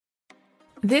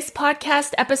This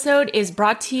podcast episode is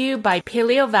brought to you by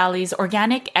Paleo Valley's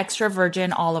organic extra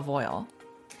virgin olive oil.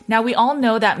 Now, we all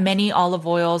know that many olive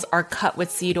oils are cut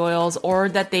with seed oils or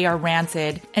that they are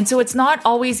rancid, and so it's not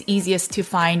always easiest to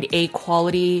find a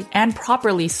quality and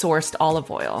properly sourced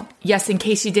olive oil. Yes, in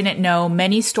case you didn't know,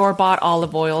 many store-bought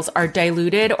olive oils are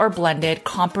diluted or blended,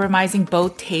 compromising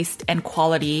both taste and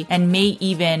quality, and may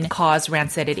even cause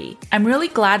rancidity. I'm really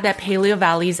glad that Paleo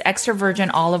Valley's extra virgin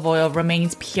olive oil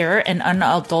remains pure and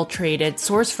unadulterated,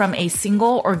 sourced from a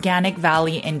single organic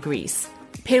valley in Greece.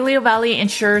 Paleo Valley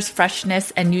ensures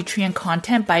freshness and nutrient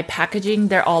content by packaging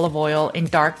their olive oil in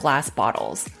dark glass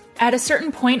bottles. At a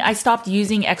certain point, I stopped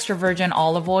using extra virgin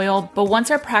olive oil, but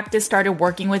once our practice started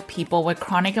working with people with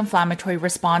chronic inflammatory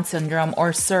response syndrome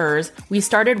or CIRS, we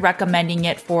started recommending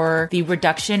it for the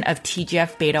reduction of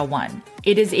TGF-beta1.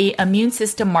 It is an immune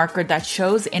system marker that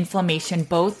shows inflammation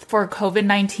both for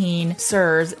COVID-19,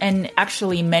 CIRS, and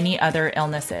actually many other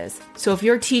illnesses. So if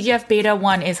your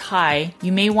TGF-beta1 is high,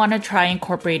 you may want to try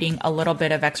incorporating a little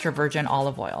bit of extra virgin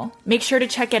olive oil. Make sure to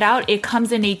check it out. It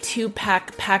comes in a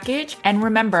 2-pack package. And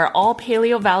remember, all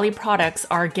Paleo Valley products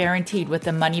are guaranteed with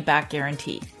a money-back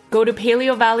guarantee. Go to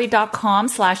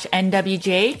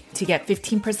paleovalley.com/NWJ to get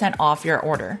 15% off your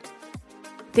order.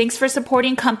 Thanks for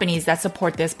supporting companies that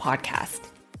support this podcast.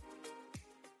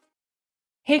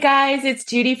 Hey guys, it's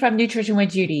Judy from Nutrition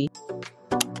with Judy.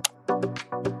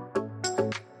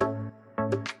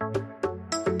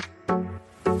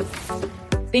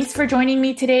 Thanks for joining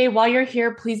me today. While you're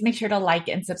here, please make sure to like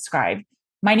and subscribe.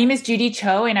 My name is Judy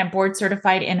Cho, and I'm board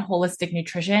certified in holistic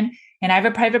nutrition. And I have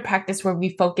a private practice where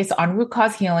we focus on root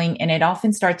cause healing, and it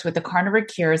often starts with the Carnivore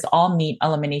Cures all meat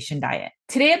elimination diet.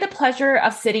 Today, I had the pleasure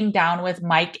of sitting down with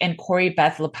Mike and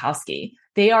Corrie-Beth Lipowski.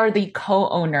 They are the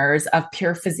co-owners of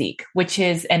Pure Physique, which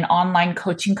is an online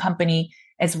coaching company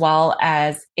as well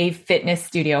as a fitness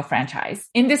studio franchise.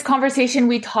 In this conversation,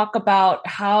 we talk about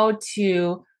how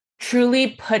to truly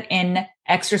put in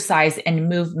exercise and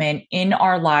movement in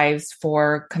our lives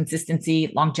for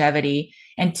consistency, longevity,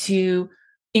 and to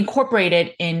incorporate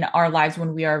it in our lives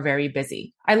when we are very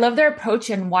busy. I love their approach,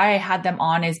 and why I had them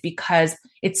on is because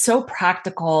it's so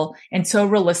practical and so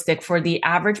realistic for the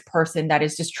average person that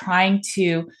is just trying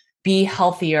to be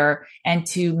healthier and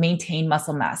to maintain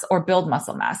muscle mass or build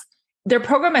muscle mass. Their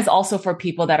program is also for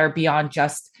people that are beyond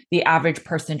just the average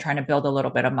person trying to build a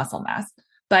little bit of muscle mass,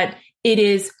 but it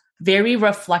is very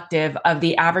reflective of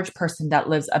the average person that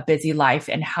lives a busy life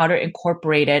and how to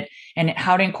incorporate it and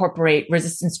how to incorporate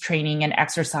resistance training and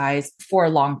exercise for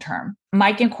long term.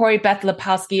 Mike and Corrie-Beth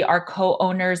Lipowski are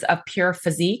co-owners of Pure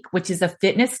Physique, which is a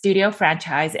fitness studio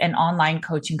franchise and online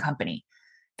coaching company.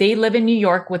 They live in New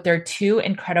York with their 2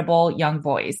 incredible young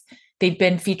boys. They've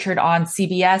been featured on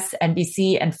CBS,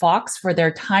 NBC, and Fox for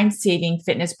their time-saving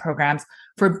fitness programs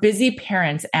for busy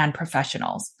parents and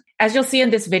professionals. As you'll see in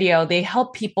this video, they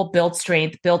help people build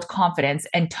strength, build confidence,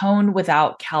 and tone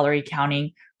without calorie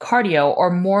counting, cardio, or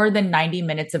more than 90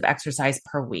 minutes of exercise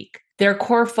per week. Their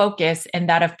core focus and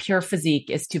that of Pure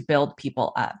Physique is to build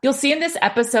people up. You'll see in this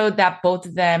episode that both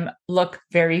of them look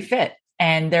very fit,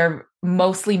 and they're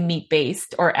mostly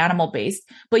meat-based or animal-based,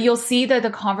 but you'll see that the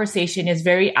conversation is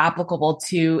very applicable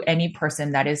to any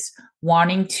person that is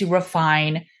wanting to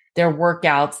refine their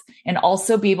workouts and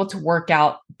also be able to work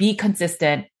out, be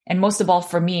consistent, and most of all,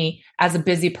 for me, as a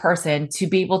busy person, to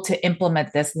be able to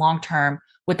implement this long-term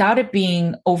without it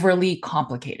being overly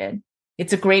complicated.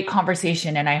 It's a great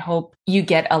conversation, and I hope you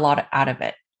get a lot out of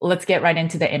it. Let's get right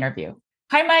into the interview.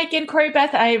 Hi, Mike and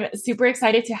Corrie-Beth. I'm super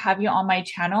excited to have you on my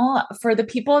channel. For the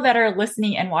people that are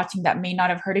listening and watching that may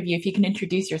not have heard of you, if you can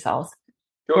introduce yourselves.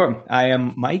 Sure. I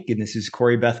am Mike, and this is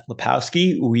Corrie-Beth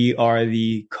Lipowski. We are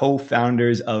the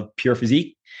co-founders of Pure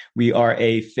Physique. We are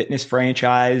a fitness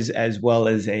franchise as well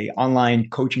as an online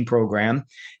coaching program.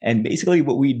 And basically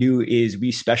what we do is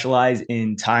we specialize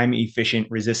in time-efficient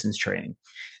resistance training.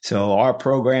 So our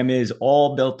program is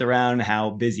all built around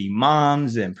how busy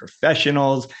moms and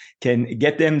professionals can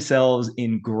get themselves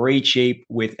in great shape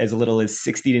with as little as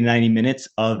 60 to 90 minutes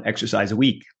of exercise a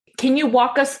week. Can you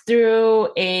walk us through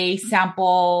a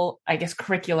sample,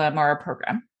 curriculum or a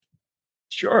program?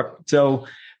 Sure. So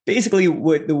basically,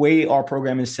 the way our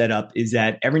program is set up is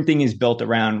that everything is built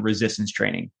around resistance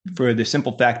training for the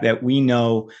simple fact that we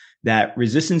know that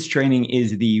resistance training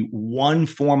is the one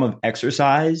form of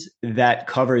exercise that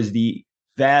covers the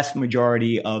vast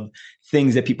majority of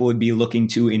things that people would be looking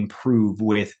to improve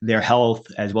with their health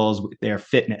as well as with their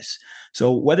fitness.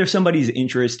 So whether somebody's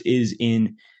interest is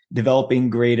in developing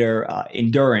greater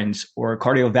endurance or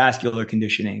cardiovascular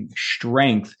conditioning,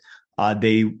 strength,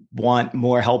 they want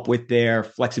more help with their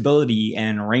flexibility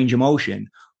and range of motion,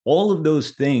 all of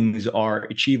those things are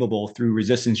achievable through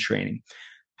resistance training.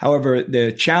 However,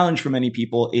 the challenge for many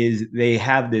people is they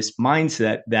have this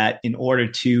mindset that in order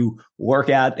to work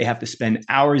out, they have to spend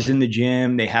hours in the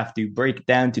gym. They have to break it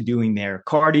down to doing their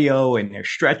cardio and their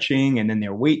stretching and then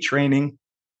their weight training.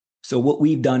 So what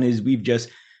we've done is we've just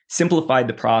simplified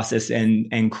the process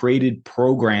and created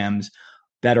programs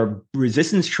that are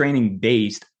resistance training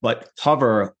based, but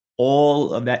cover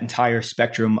all of that entire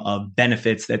spectrum of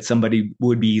benefits that somebody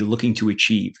would be looking to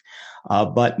achieve.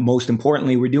 But most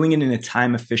importantly, we're doing it in a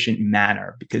time efficient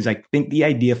manner, because I think the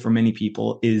idea for many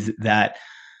people is that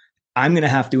I'm going to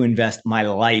have to invest my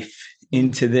life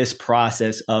into this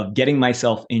process of getting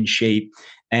myself in shape.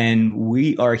 And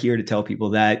we are here to tell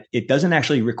people that it doesn't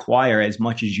actually require as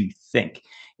much as you think.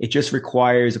 It just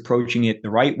requires approaching it the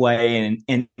right way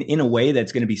and in a way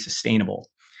that's going to be sustainable.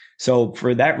 So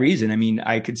for that reason, I mean,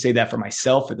 I could say that for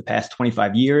myself for the past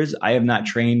 25 years, I have not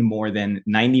trained more than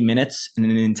 90 minutes in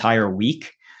an entire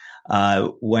week.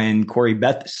 When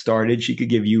Corrie-Beth started, she could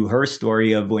give you her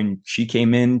story of when she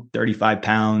came in 35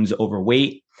 pounds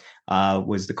overweight,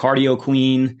 was the cardio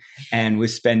queen, and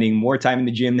was spending more time in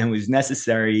the gym than was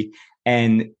necessary,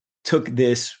 and took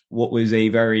this, what was a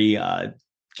very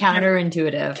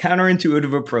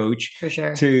counterintuitive approach for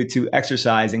sure to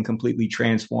exercise, and completely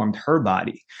transformed her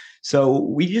body. So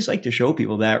we just like to show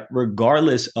people that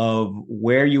regardless of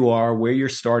where you are, where you're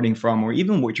starting from, or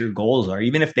even what your goals are,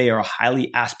 even if they are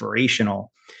highly aspirational,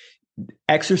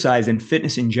 exercise and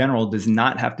fitness in general does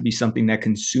not have to be something that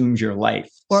consumes your life.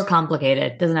 Or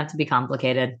complicated. It doesn't have to be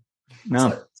complicated.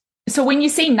 No. So when you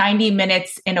say 90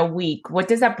 minutes in a week, what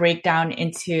does that break down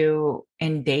into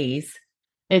in days?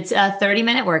 It's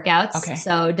 30-minute workouts. Okay.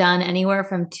 So done anywhere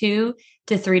from 2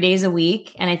 to 3 days a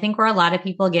week. And I think where a lot of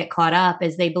people get caught up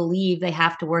is they believe they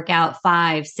have to work out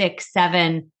 5, 6,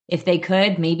 7, if they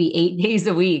could, maybe 8 days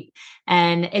a week.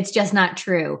 And it's just not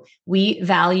true. We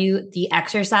value the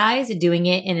exercise, doing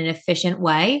it in an efficient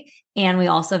way. And we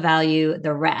also value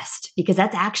the rest, because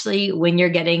that's actually when you're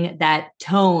getting that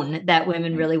tone that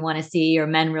women really want to see, or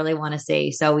men really want to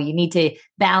see. So you need to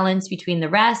balance between the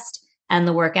rest and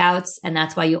the workouts. And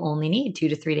that's why you only need 2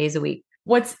 to 3 days a week.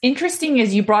 What's interesting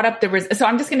is you brought up so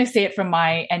I'm just going to say it from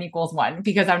my N=1,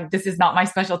 because this is not my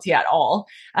specialty at all.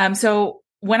 So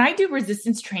when I do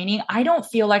resistance training, I don't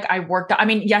feel like I worked out. I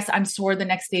mean, yes, I'm sore the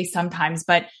next day sometimes,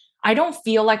 but I don't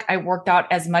feel like I worked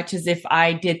out as much as if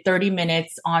I did 30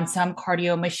 minutes on some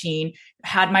cardio machine,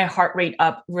 had my heart rate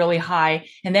up really high.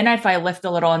 And then if I lift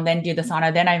a little and then do the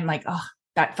sauna, then I'm like, oh,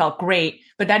 that felt great.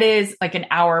 But that is like an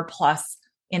hour plus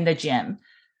in the gym.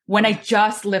 When I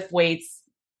just lift weights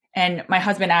and my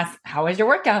husband asks, how was your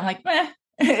workout? I'm like,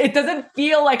 it doesn't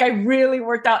feel like I really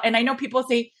worked out. And I know people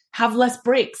say have less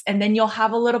breaks and then you'll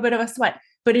have a little bit of a sweat,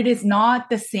 but it is not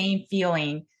the same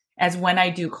feeling as when I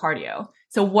do cardio.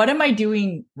 So what am I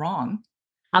doing wrong?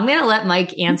 I'm going to let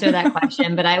Mike answer that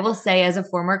question, but I will say, as a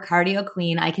former cardio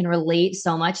queen, I can relate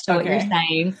so much to what you're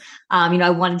saying. I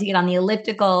wanted to get on the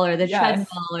elliptical or the treadmill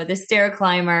or the stair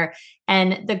climber.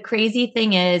 And the crazy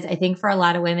thing is, I think for a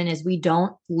lot of women is we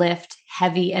don't lift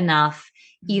heavy enough.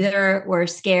 Either we're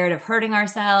scared of hurting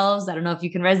ourselves. I don't know if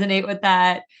you can resonate with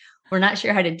that. We're not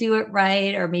sure how to do it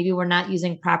right, or maybe we're not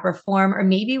using proper form, or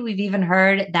maybe we've even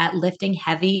heard that lifting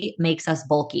heavy makes us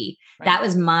bulky. Right. That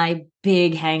was my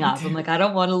big hang up. I'm like, I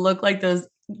don't want to look like those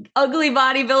ugly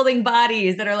bodybuilding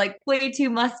bodies that are like way too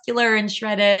muscular and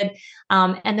shredded.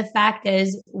 And the fact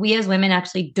is, we as women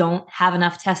actually don't have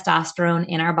enough testosterone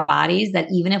in our bodies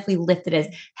that even if we lifted as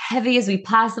heavy as we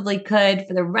possibly could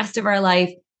for the rest of our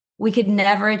life, we could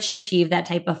never achieve that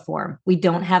type of form. We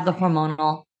don't have the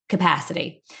hormonal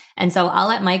capacity. And so I'll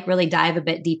let Mike really dive a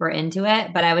bit deeper into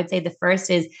it. But I would say the first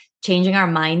is changing our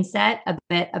mindset a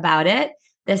bit about it.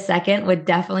 The second would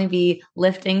definitely be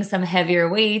lifting some heavier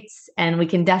weights, and we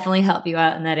can definitely help you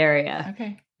out in that area.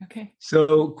 Okay.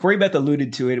 So Corrie-Beth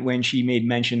alluded to it when she made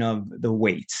mention of the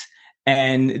weights,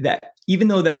 and that even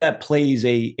though that plays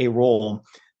a role,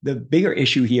 the bigger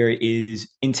issue here is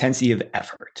intensity of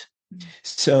effort.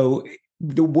 So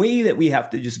the way that we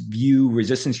have to just view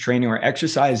resistance training or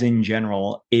exercise in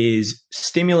general is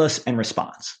stimulus and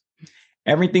response.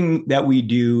 Everything that we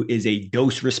do is a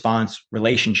dose response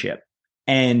relationship.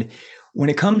 And when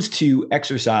it comes to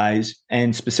exercise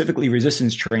and specifically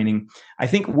resistance training, I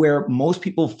think where most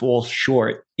people fall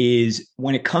short is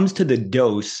when it comes to the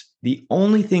dose, the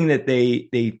only thing that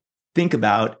they think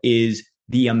about is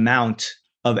the amount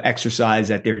of exercise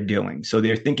that they're doing. So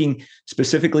they're thinking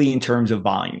specifically in terms of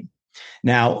volume.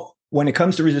 Now, when it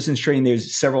comes to resistance training,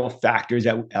 there's several factors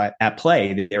at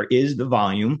play. There is the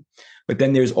volume, But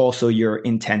then there's also your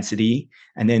intensity,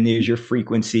 and then there's your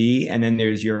frequency, and then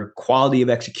there's your quality of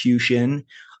execution.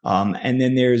 And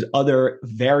then there's other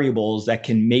variables that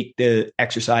can make the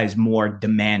exercise more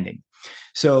demanding.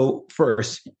 So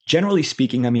first, generally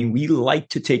speaking, I mean, we like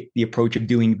to take the approach of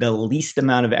doing the least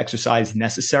amount of exercise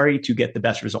necessary to get the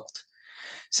best result.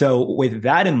 So with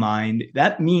that in mind,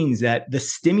 that means that the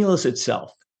stimulus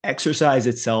itself, exercise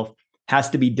itself, has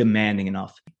to be demanding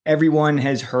enough. Everyone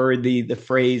has heard the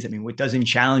phrase, I mean, what doesn't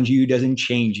challenge you doesn't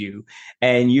change you.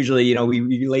 And usually, you know, we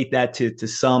relate that to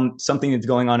something that's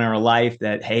going on in our life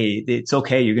that, hey, it's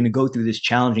okay, you're going to go through this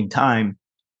challenging time,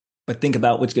 but think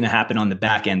about what's going to happen on the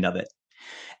back end of it.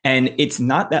 And it's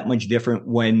not that much different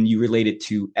when you relate it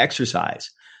to exercise.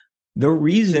 The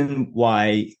reason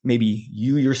why maybe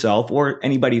you yourself or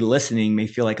anybody listening may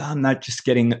feel like, oh, I'm not just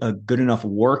getting a good enough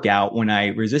workout when I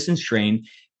resistance train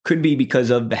could be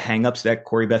because of the hangups that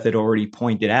Corrie-Beth had already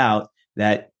pointed out,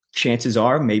 that chances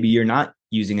are maybe you're not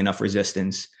using enough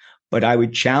resistance. But I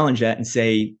would challenge that and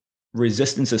say,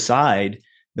 resistance aside,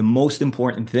 the most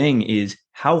important thing is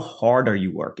how hard are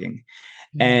you working?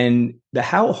 Mm-hmm. And the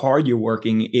how hard you're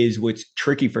working is what's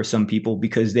tricky for some people,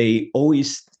 because they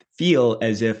always feel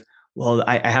as if, well,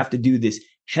 I have to do this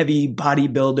heavy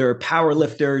bodybuilder, power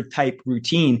lifter type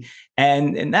routine.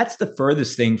 And that's the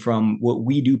furthest thing from what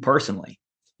we do personally.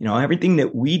 You know, everything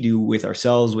that we do with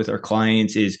ourselves, with our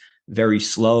clients, is very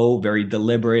slow, very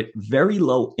deliberate, very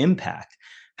low impact.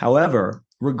 However,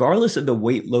 regardless of the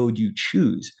weight load you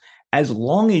choose, as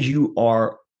long as you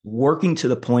are working to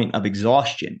the point of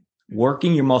exhaustion,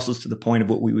 working your muscles to the point of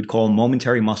what we would call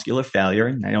momentary muscular failure,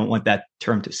 and I don't want that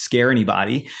term to scare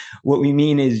anybody. What we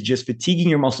mean is just fatiguing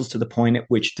your muscles to the point at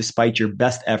which, despite your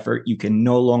best effort, you can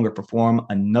no longer perform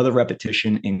another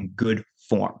repetition in good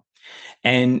form.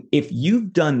 And if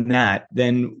you've done that,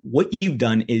 then what you've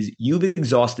done is you've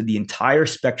exhausted the entire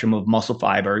spectrum of muscle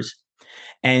fibers.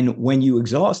 And when you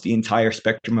exhaust the entire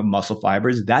spectrum of muscle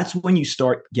fibers, that's when you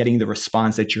start getting the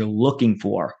response that you're looking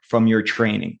for from your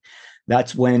training.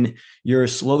 That's when your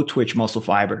slow twitch muscle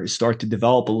fibers start to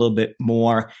develop a little bit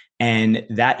more, and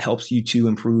that helps you to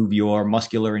improve your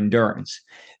muscular endurance.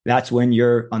 That's when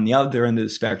you're on the other end of the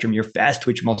spectrum, your fast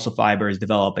twitch muscle fibers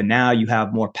develop, and now you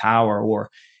have more power. Or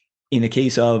in the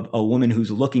case of a woman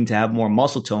who's looking to have more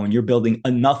muscle tone, you're building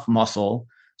enough muscle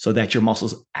so that your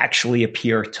muscles actually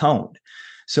appear toned.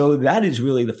 So that is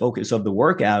really the focus of the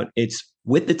workout. It's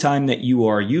with the time that you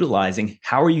are utilizing,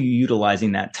 how are you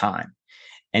utilizing that time?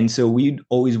 And so we'd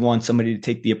always want somebody to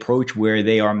take the approach where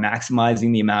they are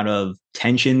maximizing the amount of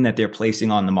tension that they're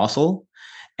placing on the muscle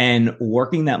and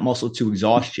working that muscle to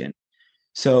exhaustion.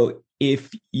 So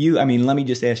if you, I mean, let me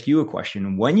just ask you a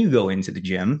question. When you go into the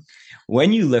gym,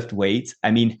 when you lift weights,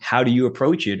 I mean, how do you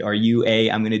approach it? Are you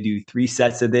I'm going to do 3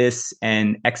 sets of this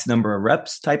and X number of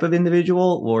reps type of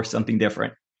individual, or something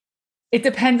different? It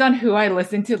depends on who I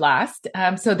listen to last.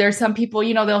 So there's some people,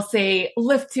 you know, they'll say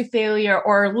lift to failure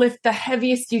or lift the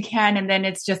heaviest you can. And then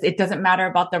it's just, it doesn't matter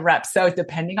about the reps. So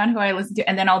depending on who I listen to,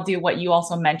 and then I'll do what you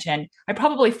also mentioned. I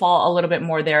probably fall a little bit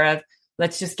more there of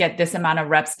let's just get this amount of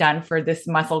reps done for this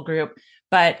muscle group.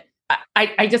 But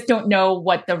I just don't know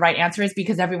what the right answer is,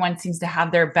 because everyone seems to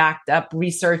have their backed up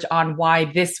research on why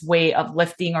this way of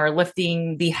lifting, or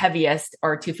lifting the heaviest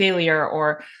or to failure,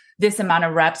 or this amount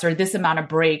of reps or this amount of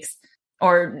breaks,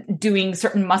 or doing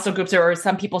certain muscle groups, or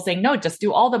some people saying, no, just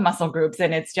do all the muscle groups.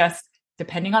 And it's just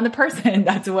depending on the person.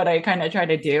 That's what I kind of try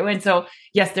to do. And so,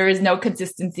 yes, there is no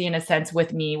consistency in a sense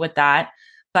with me with that,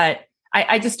 but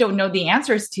I just don't know the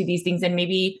answers to these things. And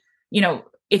maybe, you know,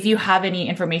 if you have any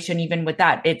information, even with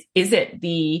that, is it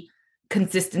the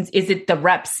consistency? Is it the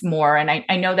reps more? And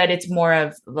I know that it's more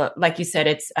of, like you said,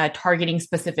 it's targeting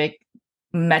specific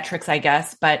metrics, I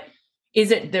guess, but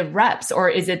is it the reps, or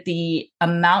is it the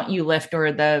amount you lift,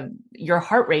 or your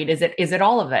heart rate? Is it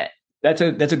all of it? That's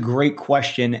a great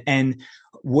question. And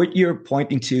what you're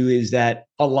pointing to is that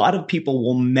a lot of people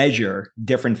will measure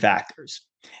different factors,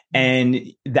 and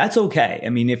that's okay. I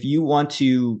mean, if you want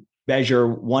to measure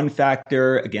one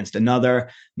factor against another,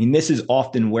 I mean, this is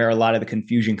often where a lot of the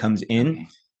confusion comes in. Okay.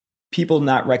 People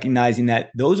not recognizing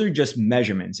that those are just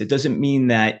measurements. It doesn't mean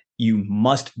that you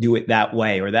must do it that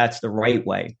way, or that's the right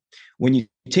way. When you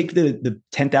take the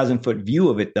 10,000 foot view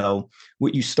of it, though,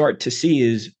 what you start to see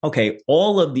is, okay,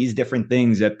 all of these different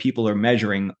things that people are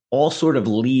measuring all sort of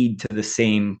lead to the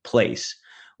same place,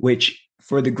 which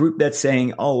for the group that's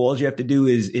saying, oh, all you have to do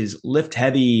is lift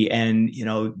heavy and, you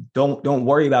know, don't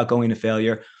worry about going to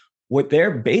failure. What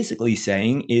they're basically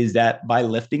saying is that by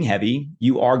lifting heavy,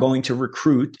 you are going to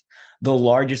recruit the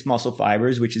largest muscle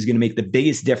fibers, which is going to make the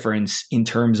biggest difference in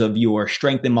terms of your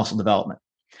strength and muscle development.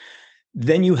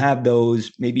 Then you have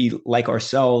those maybe like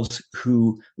ourselves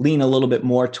who lean a little bit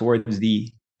more towards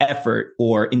the effort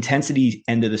or intensity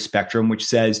end of the spectrum, which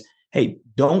says, hey,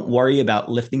 don't worry about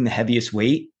lifting the heaviest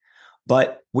weight,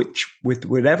 but with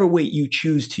whatever weight you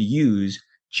choose to use,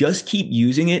 just keep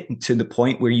using it to the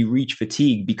point where you reach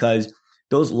fatigue, because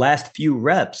those last few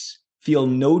reps feel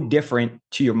no different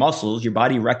to your muscles. Your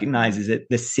body recognizes it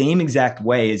the same exact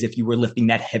way as if you were lifting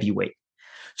that heavy weight.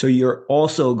 So you're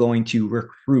also going to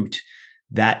recruit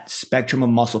that spectrum of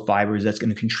muscle fibers that's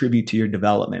going to contribute to your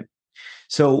development.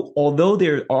 So although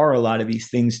there are a lot of these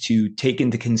things to take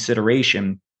into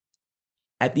consideration,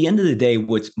 at the end of the day,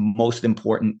 what's most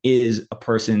important is a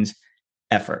person's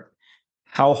effort,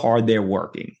 how hard they're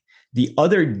working. The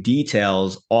other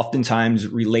details oftentimes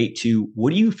relate to,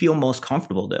 what do you feel most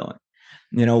comfortable doing?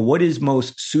 What is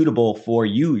most suitable for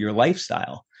you, your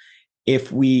lifestyle?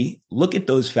 If we look at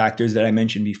those factors that I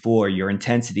mentioned before, your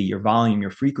intensity, your volume,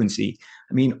 your frequency,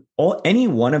 any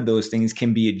one of those things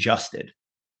can be adjusted,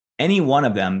 any one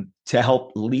of them, to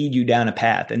help lead you down a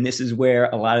path. And this is where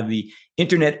a lot of the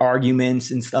internet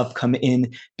arguments and stuff come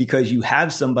in, because you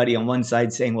have somebody on one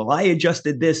side saying, well, I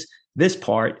adjusted this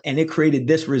part and it created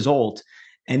this result.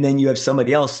 And then you have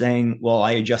somebody else saying, well,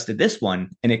 I adjusted this one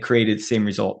and it created the same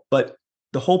result. But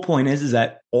the whole point is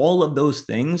that all of those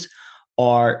things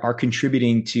are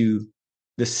contributing to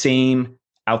the same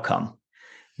outcome,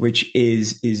 which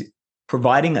is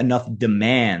providing enough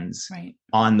demands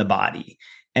on the body.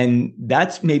 And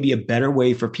that's maybe a better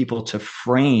way for people to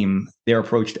frame their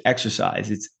approach to exercise.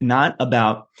 It's not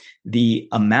about the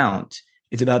amount,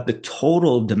 it's about the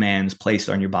total demands placed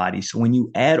on your body. So when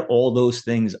you add all those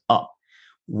things up,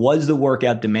 was the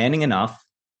workout demanding enough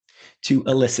to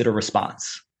elicit a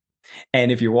response?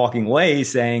 And if you're walking away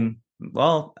saying,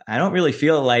 well, I don't really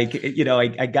feel like,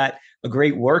 I got a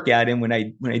great workout. And when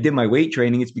I did my weight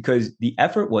training, it's because the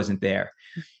effort wasn't there.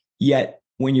 Yet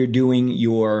when you're doing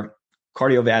your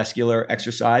cardiovascular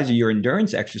exercise or your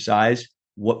endurance exercise,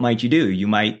 what might you do? You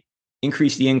might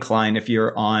increase the incline if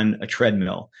you're on a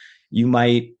treadmill. You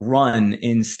might run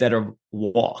instead of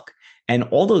walk. And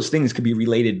all those things could be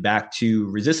related back to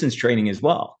resistance training as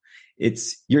well.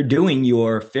 You're doing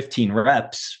your 15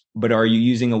 reps, but are you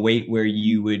using a weight where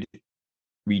you would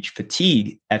reach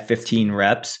fatigue at 15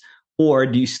 reps? Or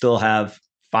do you still have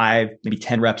 5, maybe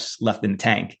 10 reps left in the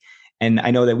tank? And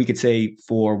I know that we could say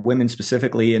for women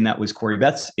specifically, and that was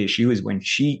Corrie-Beth's issue, is when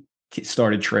she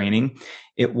started training,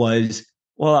 it was,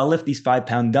 well, I'll lift these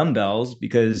 5-pound dumbbells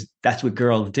because that's what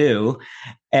girls do.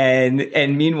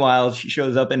 And meanwhile, she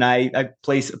shows up and I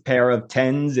place a pair of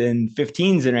 10s and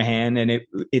 15s in her hand, and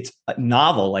it's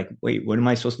novel. Like, wait, what am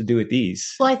I supposed to do with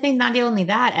these? Well, I think not only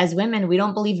that, as women, we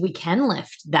don't believe we can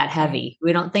lift that heavy.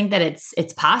 We don't think that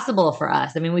it's possible for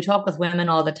us. I mean, we talk with women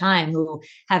all the time who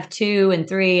have 2 and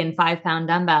 3 and 5-pound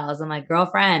dumbbells. I'm like,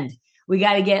 girlfriend, we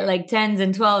got to get like 10s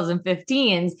and 12s and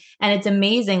 15s. And it's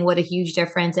amazing what a huge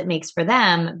difference it makes for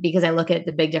them, because I look at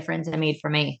the big difference it made for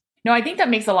me. No, I think that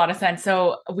makes a lot of sense.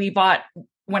 So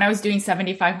when I was doing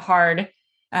 75 hard,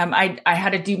 I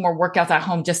had to do more workouts at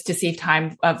home just to save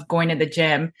time of going to the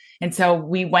gym. And so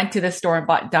we went to the store and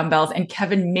bought dumbbells, and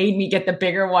Kevin made me get the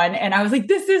bigger one. And I was like,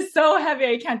 this is so heavy.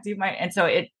 I can't do and so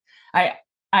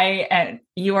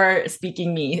you are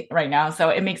speaking me right now. So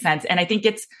it makes sense. And I think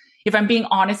if I'm being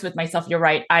honest with myself, you're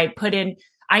right.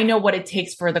 I know what it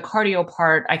takes for the cardio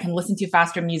part. I can listen to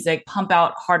faster music, pump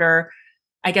out harder,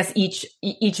 I guess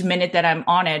each minute that I'm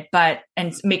on it,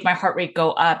 and make my heart rate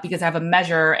go up because I have a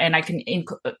measure and I can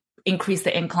increase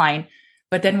the incline.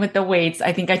 But then with the weights,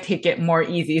 I think I take it more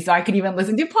easy. So I can even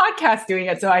listen to podcasts doing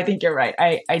it. So I think you're right.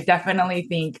 I definitely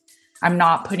think I'm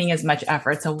not putting as much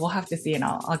effort. So we'll have to see, and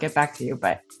I'll get back to you.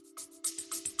 But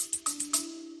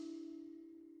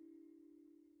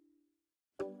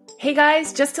hey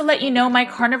guys, just to let you know, my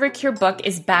Carnivore Cure book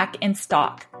is back in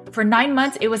stock. For 9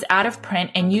 months, it was out of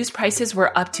print and used prices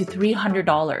were up to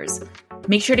 $300.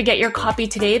 Make sure to get your copy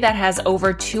today that has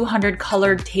over 200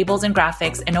 colored tables and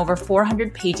graphics and over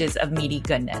 400 pages of meaty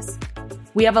goodness.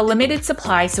 We have a limited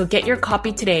supply, so get your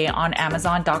copy today on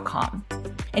Amazon.com.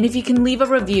 And if you can leave a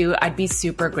review, I'd be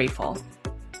super grateful.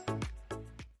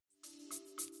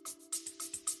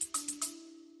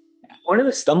 One of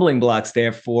the stumbling blocks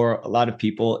there for a lot of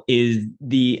people is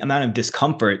the amount of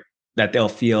discomfort that they'll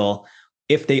feel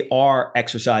if they are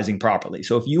exercising properly.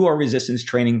 So if you are resistance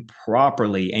training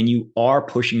properly and you are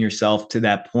pushing yourself to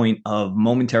that point of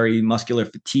momentary muscular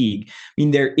fatigue,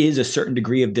 there is a certain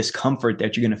degree of discomfort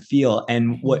that you're going to feel.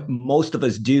 And what most of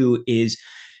us do is,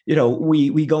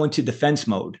 we go into defense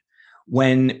mode.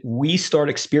 When we start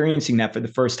experiencing that for the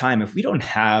first time, if we don't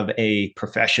have a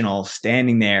professional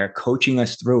standing there coaching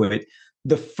us through it,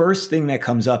 the first thing that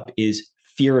comes up is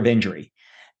fear of injury.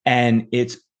 And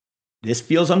this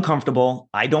feels uncomfortable.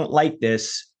 I don't like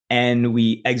this. And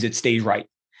we exit stage right.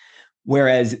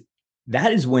 Whereas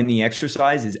that is when the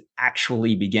exercise is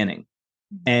actually beginning.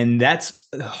 And that's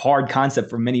a hard concept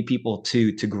for many people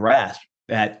to grasp,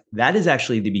 that is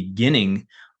actually the beginning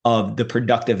of the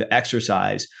productive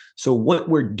exercise. So what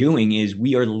we're doing is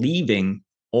we are leaving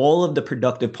all of the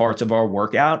productive parts of our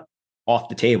workout off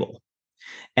the table.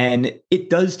 And it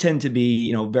does tend to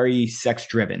be, very sex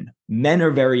driven. Men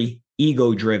are very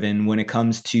ego driven when it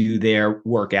comes to their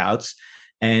workouts.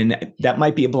 And that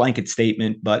might be a blanket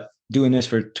statement, but doing this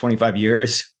for 25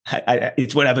 years,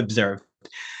 it's what I've observed.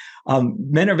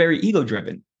 Men are very ego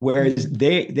driven, whereas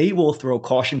they will throw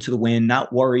caution to the wind,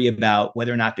 not worry about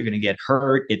whether or not they're going to get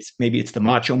hurt. Maybe it's the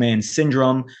macho man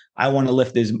syndrome. I want to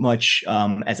lift as much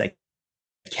as I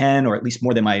can, or at least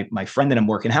more than my friend that I'm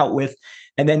working out with.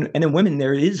 And then women,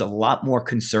 there is a lot more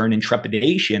concern and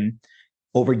trepidation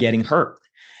over getting hurt.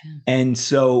 Yeah. And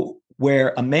so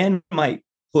where a man might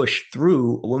push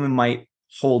through, a woman might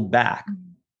hold back.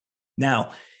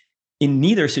 Now, in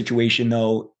neither situation,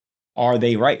 though, are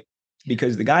they right?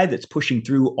 Because the guy that's pushing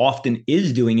through often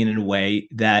is doing it in a way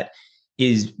that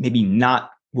is maybe not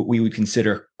what we would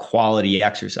consider quality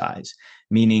exercise,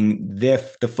 meaning the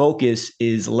focus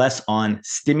is less on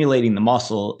stimulating the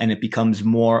muscle and it becomes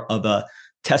more of a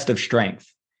test of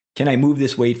strength. Can I move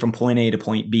this weight from point A to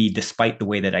point B despite the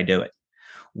way that I do it?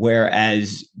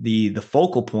 Whereas the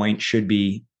focal point should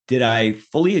be, did I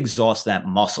fully exhaust that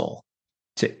muscle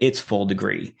to its full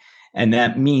degree? And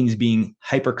that means being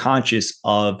hyper conscious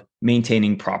of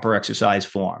maintaining proper exercise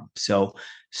form. So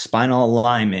spinal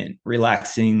alignment,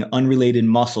 relaxing unrelated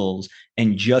muscles,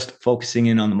 and just focusing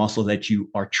in on the muscle that you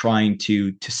are trying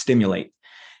to stimulate.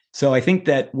 So I think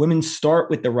that women start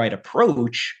with the right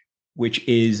approach, which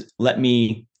is, let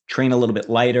me train a little bit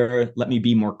lighter, let me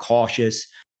be more cautious,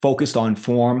 focused on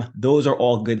form. Those are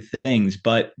all good things.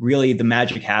 But really the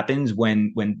magic happens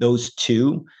when those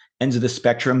two ends of the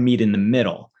spectrum meet in the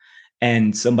middle.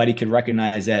 And somebody could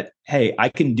recognize that, hey, I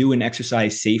can do an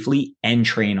exercise safely and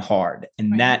train hard.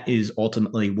 And that is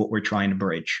ultimately what we're trying to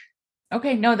bridge.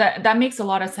 Okay, no, that makes a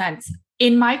lot of sense.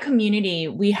 In my community,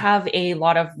 we have a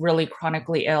lot of really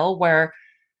chronically ill where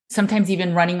sometimes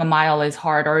even running a mile is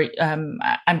hard, or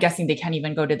I'm guessing they can't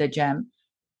even go to the gym.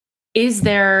 Is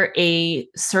there a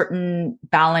certain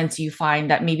balance you find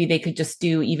that maybe they could just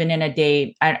do even in a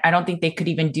day? I don't think they could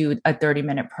even do a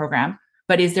 30-minute program.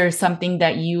 But is there something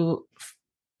that you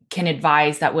can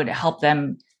advise that would help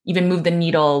them even move the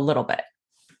needle a little bit?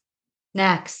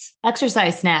 Snacks,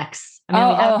 exercise snacks.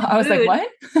 I was like, what?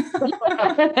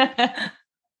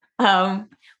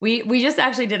 We just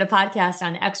actually did a podcast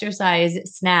on exercise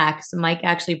snacks. Mike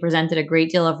actually presented a great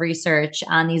deal of research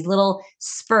on these little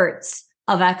spurts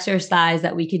of exercise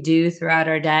that we could do throughout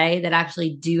our day that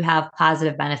actually do have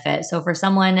positive benefit. So for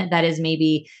someone that is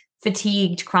maybe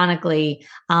fatigued chronically,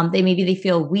 they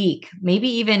feel weak, maybe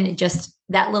even just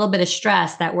that little bit of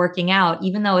stress, that working out,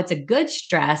 even though it's a good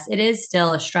stress, it is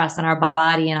still a stress on our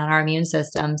body and on our immune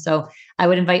system. So I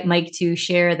would invite Mike to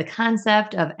share the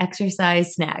concept of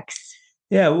exercise snacks.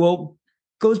 Yeah, well,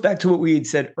 goes back to what we had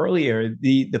said earlier.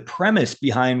 The premise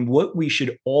behind what we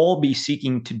should all be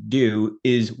seeking to do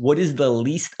is what is the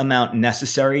least amount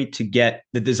necessary to get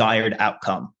the desired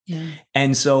outcome. Yeah.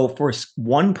 And so for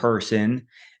one person,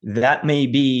 that may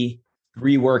be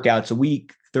 3 workouts a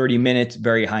week, 30 minutes,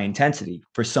 very high intensity.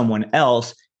 For someone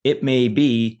else, it may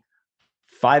be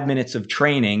 5 minutes of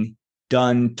training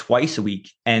done twice a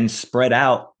week and spread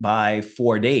out by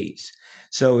 4 days.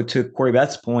 So to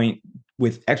Corrie-Beth's point,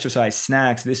 with exercise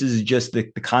snacks, this is just the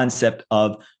concept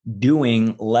of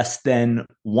doing less than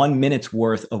 1 minute's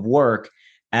worth of work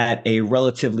at a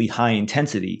relatively high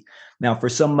intensity. Now, for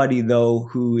somebody, though,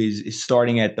 who is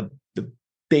starting at the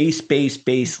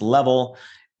base level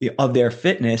of their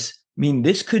fitness, I mean,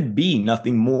 this could be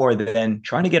nothing more than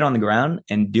trying to get on the ground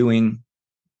and doing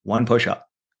 1 push-up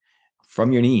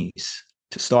from your knees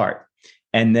to start.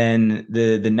 And then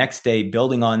the next day,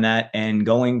 building on that and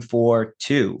going for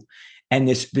 2. And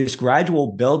this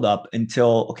gradual buildup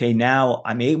until, okay, now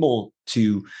I'm able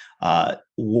to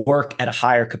work at a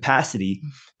higher capacity.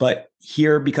 But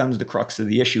here becomes the crux of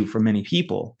the issue for many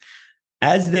people.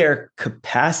 As their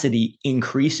capacity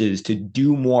increases to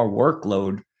do more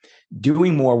workload,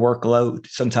 doing more workload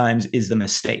sometimes is the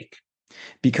mistake.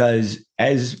 Because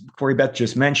as Corrie-Beth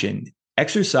just mentioned,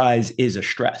 exercise is a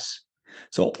stress.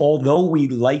 So although we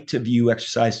like to view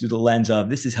exercise through the lens of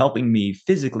this is helping me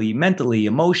physically, mentally,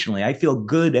 emotionally, I feel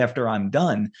good after I'm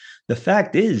done, the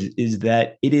fact is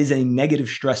that it is a negative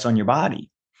stress on your body.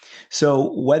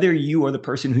 So whether you are the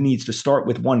person who needs to start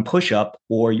with one push-up,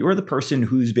 or you're the person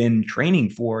who's been training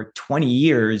for 20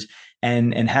 years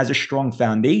and has a strong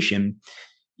foundation,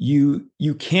 you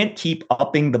can't keep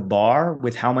upping the bar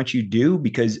with how much you do,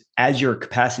 because as your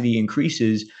capacity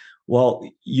increases, well,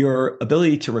 your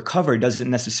ability to recover doesn't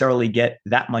necessarily get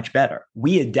that much better.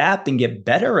 We adapt and get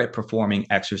better at performing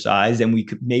exercise, and we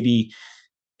could maybe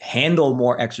handle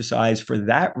more exercise for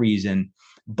that reason.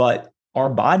 But our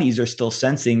bodies are still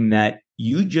sensing that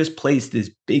you just placed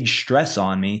this big stress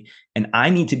on me and I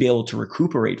need to be able to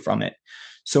recuperate from it.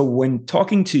 So when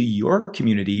talking to your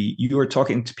community, you are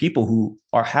talking to people who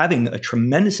are having a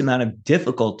tremendous amount of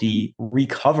difficulty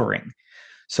recovering.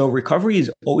 So recovery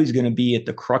is always going to be at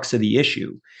the crux of the issue.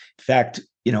 In fact,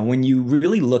 when you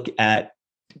really look at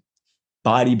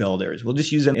bodybuilders, we'll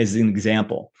just use them as an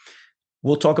example.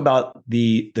 We'll talk about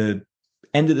the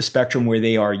end of the spectrum where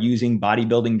they are using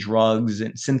bodybuilding drugs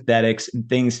and synthetics and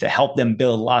things to help them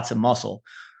build lots of muscle.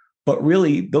 But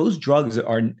really, those drugs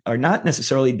are not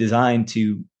necessarily designed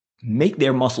to make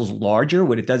their muscles larger.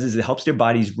 What it does is it helps their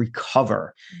bodies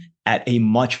recover at a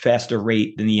much faster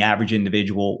rate than the average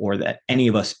individual or that any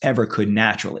of us ever could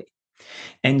naturally.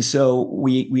 And so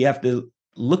we have to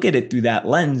look at it through that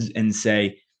lens and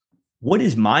say, what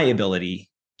is my ability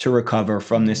to recover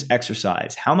from this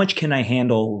exercise? How much can I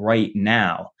handle right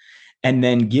now? And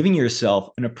then giving yourself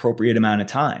an appropriate amount of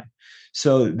time.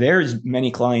 So there's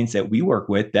many clients that we work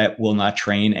with that will not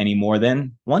train any more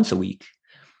than once a week.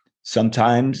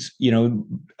 Sometimes,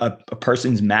 a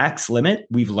person's max limit,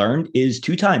 we've learned, is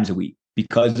 2 times a week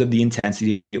because of the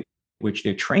intensity at which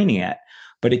they're training at.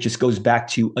 But it just goes back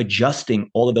to adjusting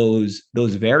all of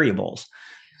those variables.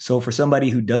 So for somebody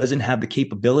who doesn't have the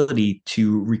capability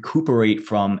to recuperate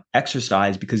from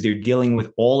exercise because they're dealing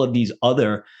with all of these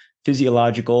other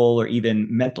physiological or even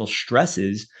mental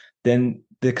stresses, then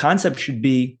the concept should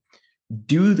be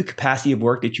do the capacity of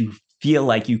work that you feel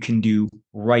like you can do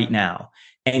right now,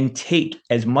 and take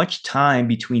as much time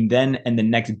between then and the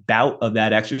next bout of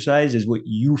that exercise as what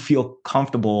you feel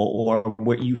comfortable or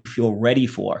what you feel ready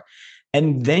for.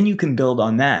 And then you can build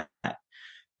on that.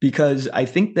 Because I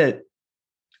think that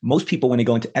most people, when they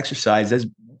go into exercise, as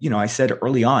I said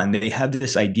early on, they have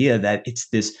this idea that it's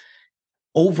this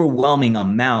overwhelming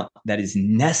amount that is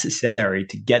necessary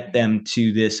to get them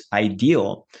to this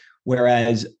ideal.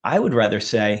 Whereas I would rather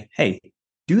say, hey,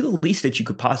 do the least that you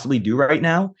could possibly do right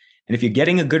now. And if you're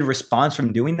getting a good response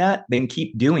from doing that, then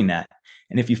keep doing that.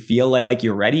 And if you feel like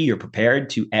you're ready, you're prepared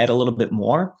to add a little bit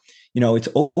more, it's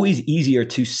always easier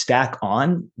to stack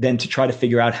on than to try to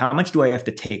figure out how much do I have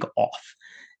to take off.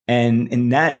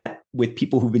 And that, with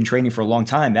people who've been training for a long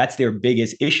time, that's their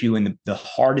biggest issue. And the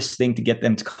hardest thing to get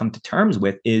them to come to terms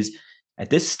with is, at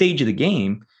this stage of the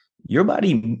game, your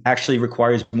body actually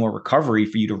requires more recovery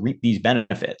for you to reap these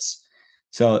benefits.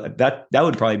 So that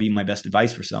would probably be my best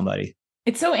advice for somebody.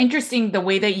 It's so interesting the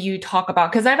way that you talk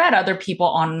about, because I've had other people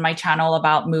on my channel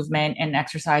about movement and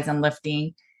exercise and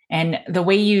lifting. And the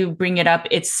way you bring it up,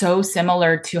 it's so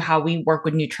similar to how we work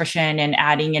with nutrition and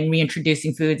adding and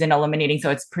reintroducing foods and eliminating. So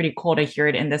it's pretty cool to hear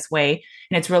it in this way.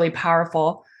 And it's really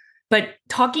powerful. But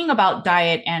talking about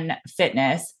diet and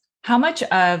fitness, how much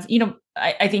of,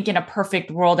 I think in a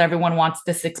perfect world, everyone wants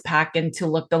the 6-pack and to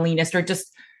look the leanest or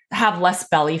just have less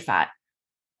belly fat.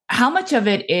 How much of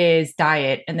it is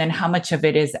diet? And then how much of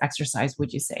it is exercise,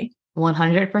 would you say?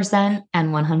 100% and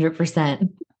 100%.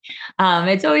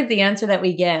 It's always the answer that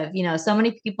we give. So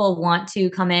many people want to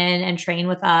come in and train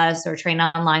with us or train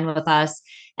online with us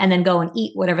and then go and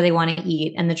eat whatever they want to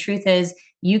eat. And the truth is,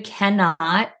 you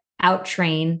cannot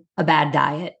out-train a bad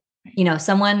diet.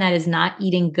 Someone that is not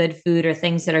eating good food or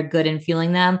things that are good and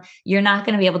fueling them, you're not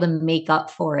going to be able to make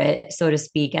up for it, so to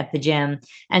speak, at the gym.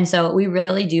 And so we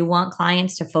really do want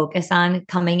clients to focus on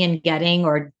coming and getting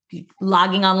or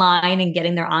logging online and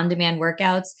getting their on-demand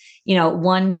workouts,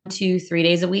 1, 2, 3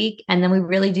 days a week. And then we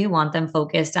really do want them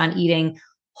focused on eating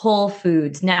whole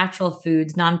foods, natural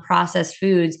foods, non-processed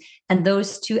foods. And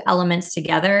those two elements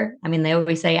together, they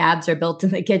always say abs are built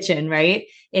in the kitchen, right?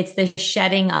 It's the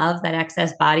shedding of that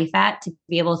excess body fat to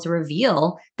be able to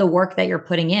reveal the work that you're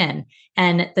putting in.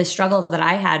 And the struggle that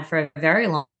I had for a very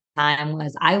long time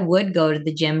was I would go to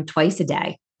the gym twice a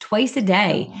day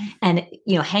and,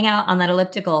 hang out on that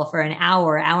elliptical for an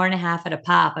hour and a half at a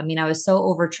pop. I was so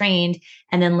overtrained,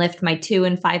 and then lift my 2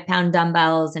 and 5 pound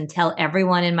dumbbells and tell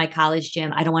everyone in my college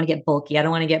gym, I don't want to get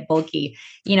bulky.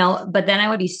 But then I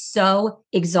would be so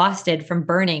exhausted from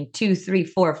burning 200,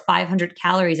 300, 400, 500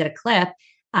 calories at a clip.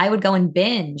 I would go and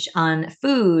binge on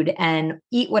food and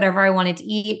eat whatever I wanted to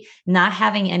eat, not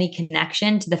having any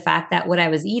connection to the fact that what I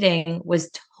was eating was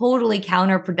totally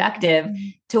counterproductive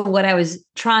to what I was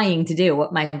trying to do,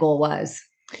 what my goal was.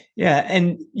 Yeah.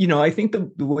 And, I think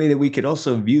the way that we could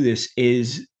also view this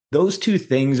is those two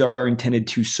things are intended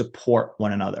to support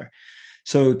one another.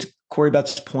 So to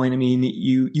Corrie-Beth's point, I mean,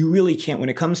 you really can't, when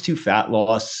it comes to fat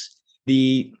loss,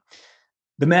 the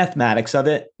mathematics of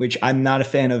it, which I'm not a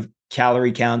fan of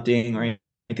calorie counting or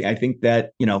anything. I think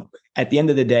that, at the end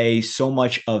of the day, so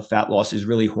much of fat loss is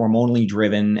really hormonally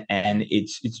driven, and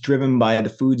it's driven by the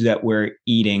foods that we're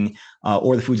eating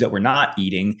or the foods that we're not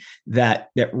eating that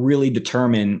really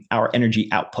determine our energy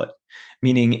output.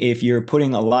 Meaning, if you're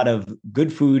putting a lot of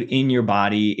good food in your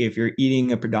body, if you're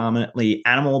eating a predominantly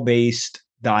animal-based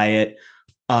diet,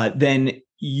 then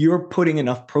you're putting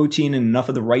enough protein and enough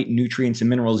of the right nutrients and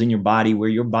minerals in your body where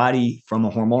your body, from a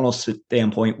hormonal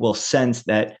standpoint, will sense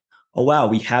that, oh, wow,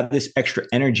 we have this extra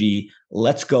energy.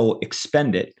 Let's go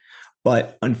expend it.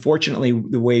 But unfortunately,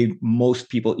 the way most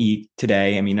people eat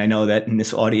today, I mean, I know that in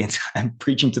this audience, I'm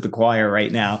preaching to the choir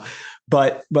right now,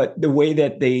 but the way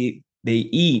that they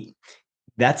eat,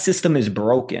 that system is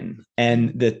broken,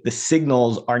 and the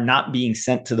signals are not being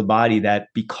sent to the body that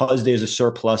because there's a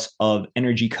surplus of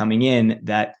energy coming in,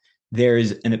 that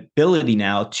there's an ability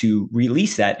now to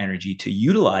release that energy, to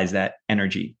utilize that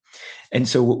energy. And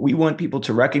so what we want people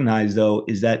to recognize, though,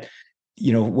 is that,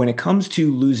 when it comes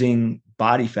to losing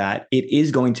body fat, it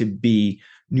is going to be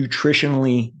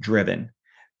nutritionally driven,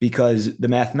 because the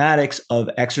mathematics of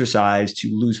exercise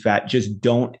to lose fat just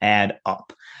don't add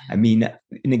up. I mean,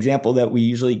 an example that we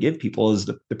usually give people is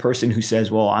the person who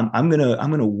says, well, I'm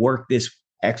gonna work this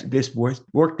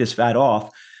fat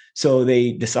off. So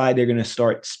they decide they're gonna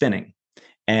start spinning,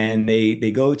 and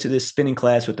they go to this spinning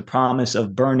class with the promise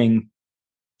of burning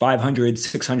 500,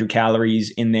 600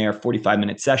 calories in their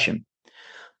 45-minute session.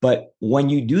 But when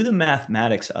you do the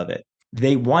mathematics of it,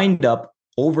 they wind up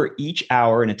over each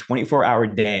hour in a 24-hour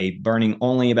day burning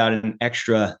only about an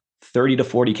extra 30 to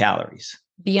 40 calories.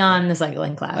 Beyond the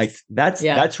cycling class. Like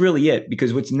that's really it,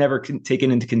 because what's never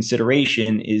taken into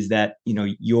consideration is that,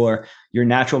 your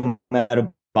natural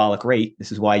metabolic rate.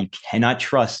 This is why you cannot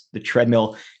trust the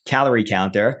treadmill calorie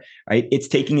counter, right? It's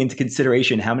taking into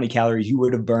consideration how many calories you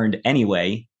would have burned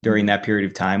anyway during that period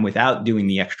of time without doing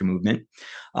the extra movement.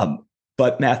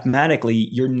 But mathematically,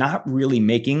 you're not really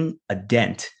making a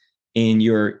dent in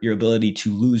your ability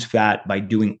to lose fat by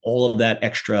doing all of that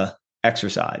extra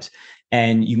exercise.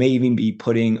 And you may even be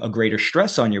putting a greater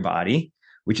stress on your body,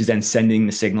 which is then sending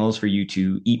the signals for you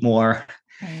to eat more.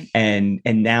 Right. And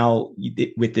now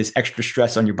with this extra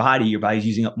stress on your body's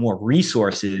using up more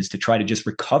resources to try to just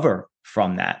recover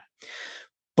from that.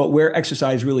 But where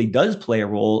exercise really does play a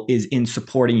role is in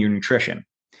supporting your nutrition.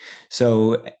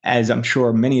 So as I'm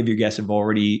sure many of your guests have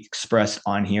already expressed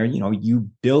on here, you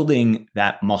building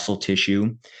that muscle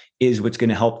tissue is what's going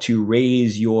to help to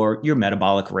raise your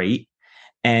metabolic rate.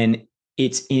 And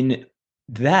it's in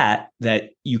that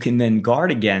you can then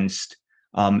guard against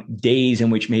days in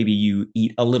which maybe you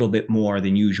eat a little bit more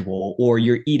than usual, or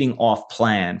you're eating off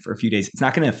plan for a few days. It's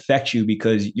not going to affect you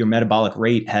because your metabolic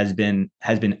rate has been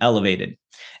elevated,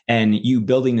 and you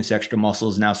building this extra muscle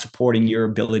is now supporting your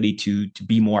ability to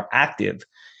be more active.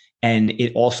 And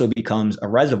it also becomes a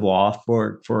reservoir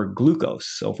for glucose.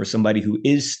 So for somebody who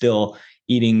is still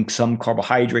eating some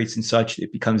carbohydrates and such,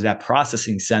 it becomes that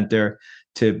processing center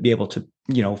to be able to,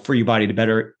 for your body to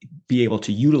better be able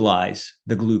to utilize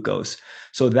the glucose.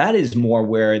 So that is more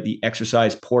where the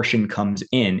exercise portion comes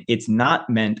in. It's not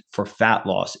meant for fat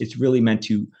loss. It's really meant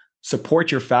to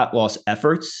support your fat loss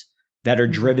efforts that are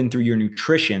driven through your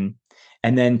nutrition,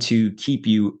 and then to keep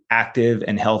you active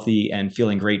and healthy and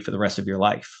feeling great for the rest of your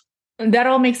life. That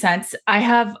all makes sense. I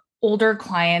have older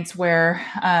clients where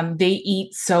they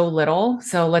eat so little.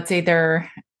 So let's say they're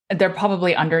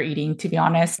probably under eating, to be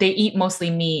honest. They eat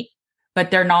mostly meat, but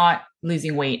they're not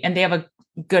losing weight. And they have a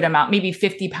good amount, maybe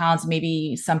 50 pounds,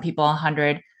 maybe some people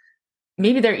 100.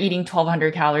 Maybe they're eating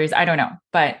 1,200 calories. I don't know,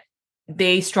 but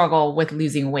they struggle with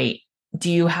losing weight. Do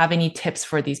you have any tips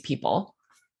for these people?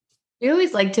 I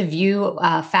always like to view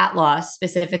fat loss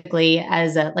specifically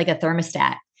as a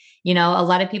thermostat. A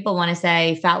lot of people want to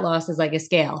say fat loss is like a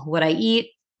scale. What I eat,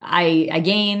 I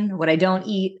gain. What I don't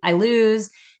eat, I lose.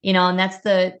 And that's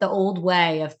the old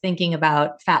way of thinking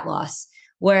about fat loss.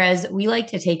 Whereas we like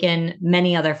to take in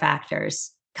many other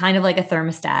factors, kind of like a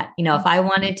thermostat. If I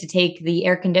wanted to take the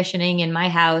air conditioning in my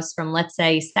house from, let's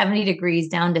say, 70 degrees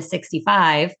down to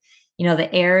 65,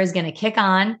 the air is going to kick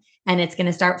on and it's going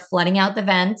to start flooding out the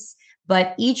vents.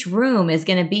 but each room is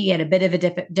going to be at a bit of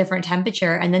a different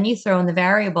temperature. And then you throw in the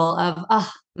variable of,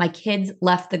 oh, my kids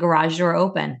left the garage door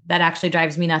open. That actually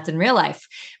drives me nuts in real life,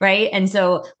 right? And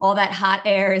so all that hot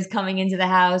air is coming into the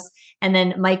house. And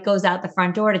then Mike goes out the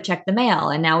front door to check the mail.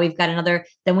 And now we've got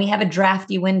then we have a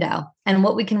drafty window. And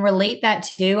what we can relate that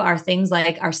to are things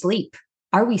like our sleep.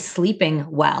 Are we sleeping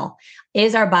well?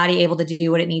 Is our body able to do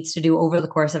what it needs to do over the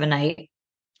course of a night?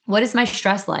 What is my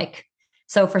stress like?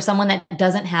 So for someone that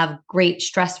doesn't have great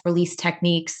stress release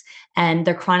techniques and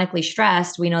they're chronically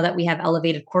stressed, we know that we have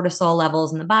elevated cortisol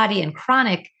levels in the body, and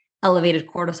chronic elevated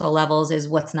cortisol levels is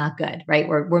what's not good, right?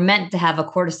 We're meant to have a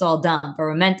cortisol dump, or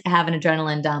we're meant to have an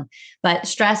adrenaline dump, but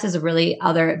stress is a really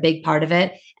other big part of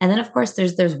it. And then of course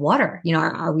there's water.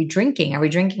 Are we drinking? Are we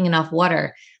drinking enough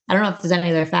water? I don't know if there's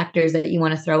any other factors that you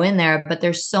want to throw in there, but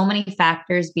there's so many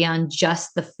factors beyond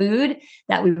just the food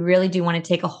that we really do want to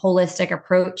take a holistic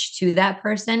approach to that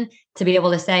person to be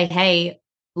able to say, hey,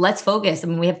 let's focus. I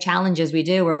mean, we have challenges we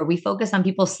do where we focus on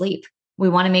people's sleep. We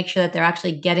want to make sure that they're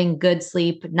actually getting good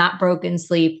sleep, not broken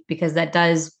sleep, because that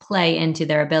does play into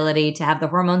their ability to have the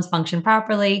hormones function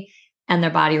properly and their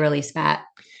body release fat.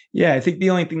 Yeah, I think the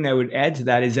only thing that I would add to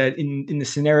that is that in the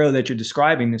scenario that you're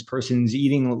describing, this person's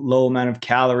eating a low amount of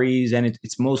calories and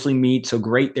it's mostly meat. So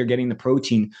great, they're getting the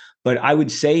protein. But I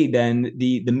would say then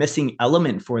the missing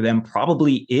element for them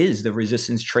probably is the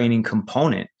resistance training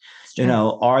component.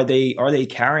 Are they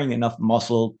carrying enough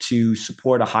muscle to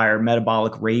support a higher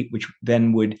metabolic rate, which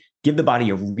then would give the body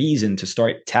a reason to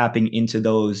start tapping into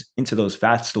those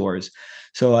fat stores?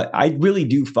 So I really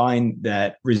do find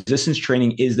that resistance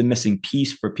training is the missing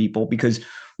piece for people, because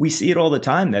we see it all the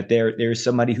time that there's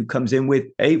somebody who comes in with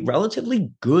a relatively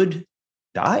good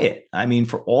diet. I mean,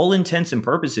 for all intents and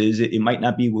purposes, it might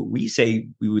not be what we say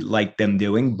we would like them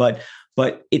doing, but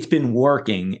it's been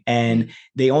working, and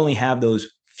they only have those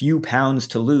few pounds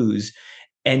to lose.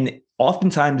 And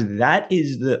oftentimes that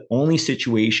is the only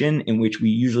situation in which we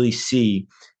usually see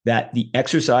that the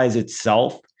exercise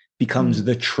itself becomes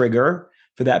the trigger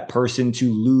for that person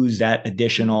to lose that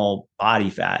additional body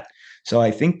fat. So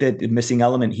I think that the missing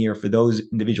element here for those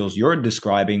individuals you're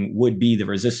describing would be the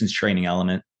resistance training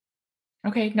element.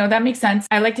 Okay, no, that makes sense.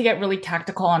 I like to get really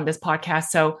tactical on this podcast.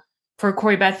 So for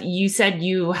Corrie-Beth, you said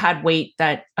you had weight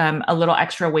that a little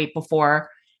extra weight before,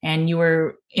 and you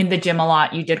were in the gym a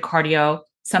lot. You did cardio.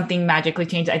 Something magically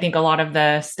changed. I think a lot of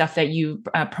the stuff that you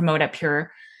promote at Pure.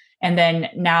 And then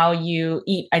now you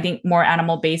eat, I think, more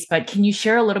animal-based. But can you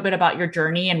share a little bit about your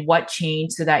journey and what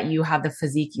changed so that you have the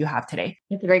physique you have today?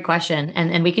 That's a great question.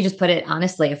 And we could just put it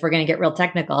honestly, if we're going to get real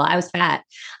technical, I was fat.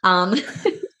 And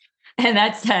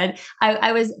that said,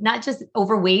 I was not just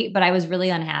overweight, but I was really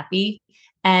unhappy.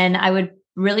 And I would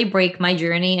really break my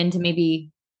journey into maybe,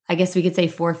 I guess we could say,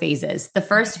 4 phases. The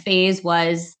first phase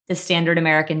was the standard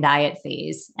American diet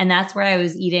phase. And that's where I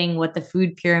was eating what the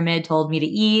food pyramid told me to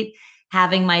eat,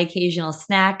 having my occasional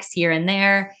snacks here and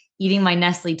there, eating my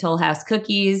Nestle Toll House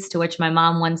cookies, to which my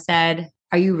mom once said,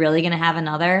 "Are you really going to have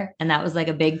another?" And that was like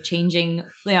a big changing,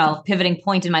 pivoting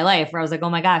point in my life where I was like, oh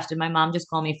my gosh, did my mom just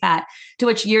call me fat? To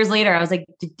which years later, I was like,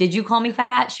 did you call me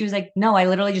fat? She was like, no, I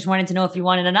literally just wanted to know if you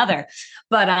wanted another.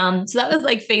 But so that was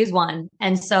like phase 1.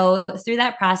 And so through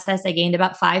that process, I gained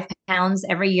about 5 pounds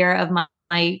every year of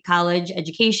my college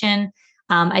education.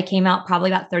 I came out probably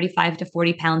about 35 to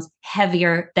 40 pounds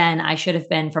heavier than I should have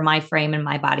been for my frame and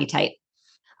my body type.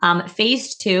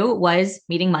 Phase 2 was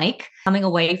meeting Mike, coming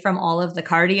away from all of the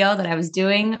cardio that I was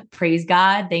doing. Praise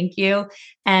God. Thank you.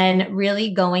 And really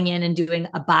going in and doing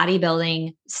a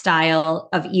bodybuilding style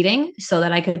of eating so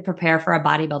that I could prepare for a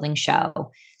bodybuilding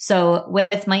show. So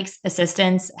with Mike's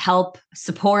assistance, help,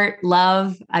 support,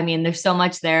 love, I mean, there's so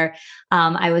much there.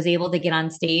 I was able to get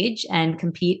on stage and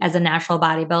compete as a natural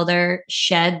bodybuilder,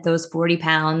 shed those 40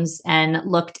 pounds, and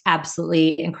looked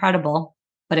absolutely incredible,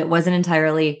 but it wasn't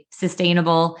entirely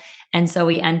sustainable. And so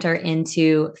we enter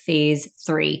into phase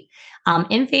 3.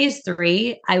 In phase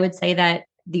 3, I would say that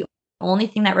the only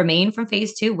thing that remained from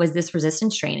phase 2 was this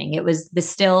resistance training. It was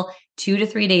still 2 to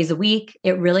 3 days a week.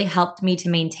 It really helped me to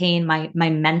maintain my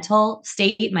mental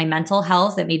state, my mental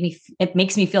health. It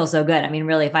makes me feel so good. I mean,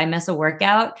 really, if I miss a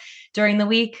workout during the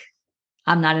week,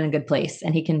 I'm not in a good place.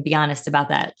 And he can be honest about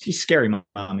that. She's scary,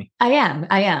 mommy. I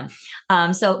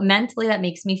am. So mentally that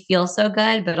makes me feel so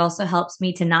good, but also helps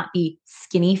me to not be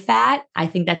skinny fat. I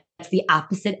think that's the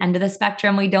opposite end of the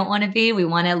spectrum. We don't want to be. We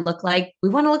want to look like we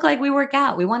work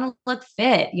out. We want to look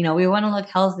fit. We want to look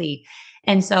healthy.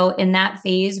 And so in that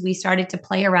phase, we started to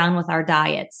play around with our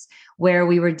diets, where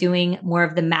we were doing more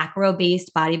of the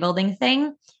macro-based bodybuilding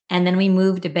thing. And then we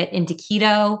moved a bit into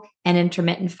keto and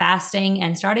intermittent fasting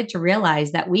and started to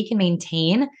realize that we can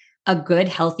maintain a good,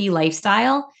 healthy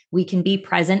lifestyle, we can be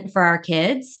present for our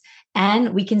kids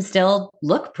and we can still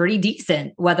look pretty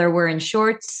decent, whether we're in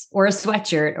shorts or a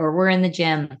sweatshirt or we're in the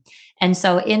gym. And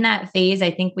so in that phase, I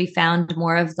think we found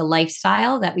more of the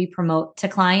lifestyle that we promote to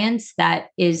clients that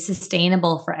is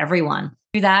sustainable for everyone.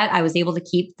 Through that, I was able to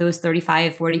keep those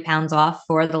 35, 40 pounds off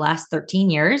for the last 13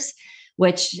 years,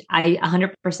 which I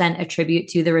 100% attribute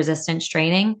to the resistance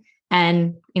training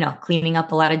and, cleaning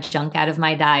up a lot of junk out of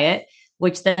my diet,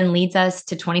 which then leads us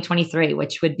to 2023,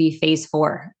 which would be phase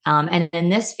 4. And in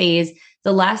this phase,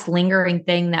 the last lingering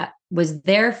thing that was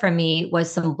there for me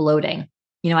was some bloating.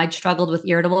 I'd struggled with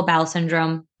irritable bowel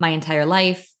syndrome my entire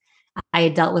life. I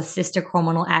had dealt with cystic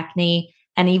hormonal acne.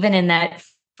 And even in that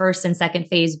first and second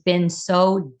phase, been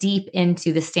so deep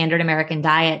into the standard American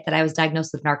diet that I was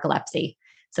diagnosed with narcolepsy.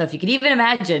 So if you could even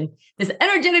imagine this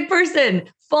energetic person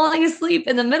falling asleep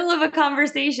in the middle of a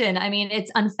conversation, I mean, it's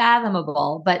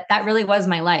unfathomable, but that really was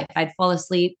my life. I'd fall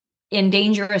asleep in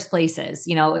dangerous places,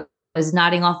 I was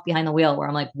nodding off behind the wheel where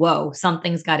I'm like, whoa,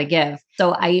 something's got to give.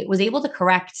 So I was able to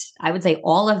correct, I would say,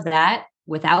 all of that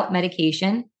without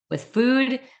medication, with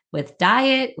food, with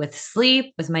diet, with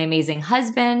sleep, with my amazing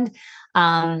husband.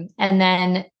 And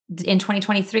then in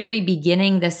 2023,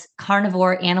 beginning this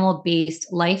carnivore animal-based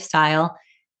lifestyle,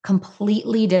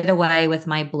 completely did away with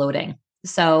my bloating.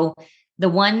 So the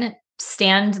one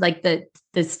like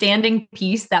the standing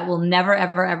piece that will never,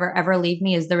 ever, ever, ever leave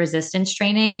me is the resistance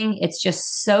training. It's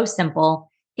just so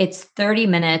simple. It's 30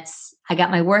 minutes. I got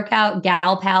my workout.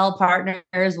 Gal Pal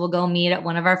partners will go meet at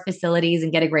one of our facilities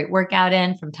and get a great workout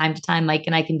in. From time to time, Mike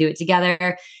and I can do it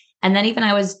together. And then even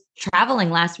I was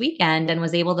traveling last weekend and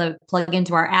was able to plug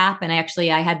into our app. And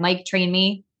I had Mike train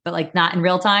me, but like not in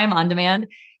real time, on demand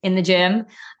in the gym.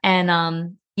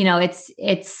 And,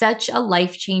 it's such a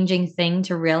life-changing thing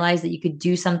to realize that you could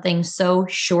do something so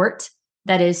short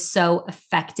that is so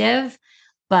effective.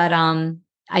 But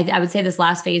I would say this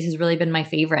last phase has really been my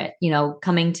favorite,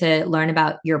 coming to learn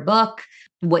about your book,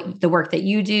 the work that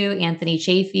you do, Anthony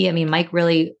Chafee. I mean, Mike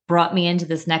really brought me into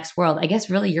this next world. I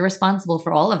guess really you're responsible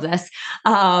for all of this.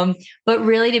 But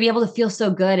really to be able to feel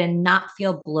so good and not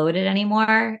feel bloated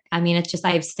anymore. I mean, it's just,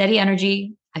 I have steady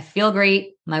energy. I feel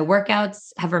great. My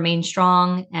workouts have remained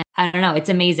strong. And I don't know, it's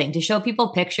amazing to show people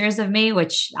pictures of me,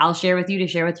 which I'll share with you to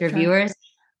share with your viewers.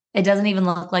 It doesn't even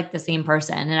look like the same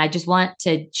person. And I just want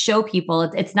to show people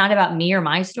it's not about me or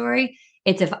my story.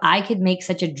 It's if I could make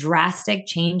such a drastic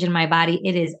change in my body,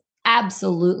 it is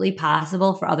absolutely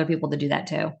possible for other people to do that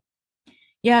too.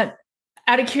 Yeah.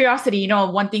 Out of curiosity,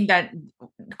 one thing that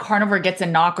carnivore gets a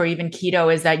knock, or even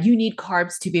keto, is that you need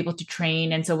carbs to be able to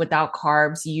train. And so without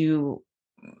carbs,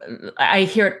 I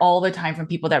hear it all the time from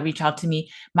people that reach out to me.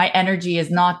 My energy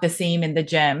is not the same in the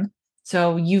gym.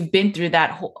 So you've been through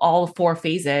that all 4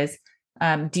 phases.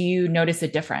 Do you notice a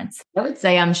difference? I would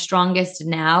say I'm strongest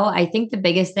now. I think the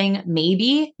biggest thing,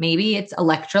 maybe it's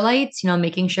electrolytes,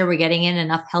 making sure we're getting in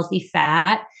enough healthy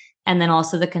fat. And then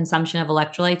also the consumption of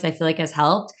electrolytes, I feel like has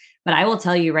helped. But I will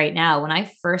tell you right now, when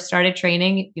I first started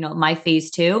training, my phase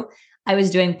 2, I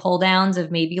was doing pull downs of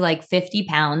maybe like 50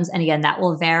 pounds. And again, that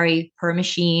will vary per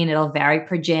machine. It'll vary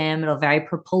per gym. It'll vary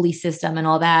per pulley system and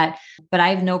all that. But I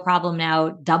have no problem now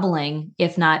doubling,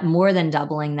 if not more than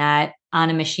doubling that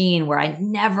on a machine, where I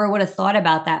never would have thought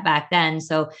about that back then.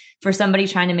 So for somebody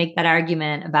trying to make that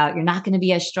argument about you're not going to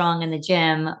be as strong in the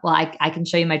gym, well, I can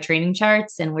show you my training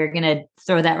charts and we're going to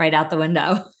throw that right out the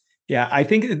window. Yeah, I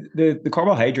think the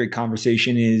carbohydrate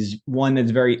conversation is one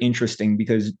that's very interesting,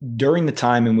 because during the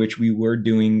time in which we were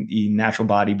doing the natural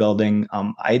bodybuilding,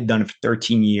 I had done it for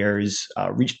 13 years,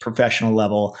 reached professional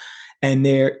level. And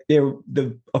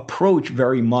the approach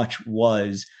very much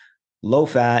was low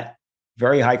fat,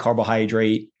 very high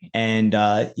carbohydrate, and,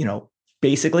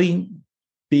 basically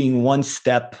being one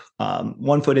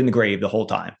foot in the grave the whole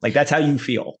time. Like that's how you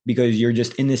feel, because you're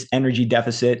just in this energy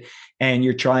deficit and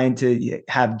you're trying to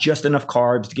have just enough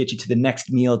carbs to get you to the next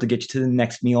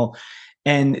meal,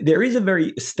 And there is a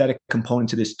very aesthetic component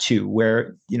to this too,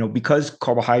 where, because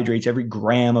carbohydrates, every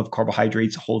gram of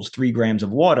carbohydrates holds 3 grams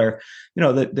of water,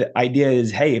 the idea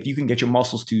is, hey, if you can get your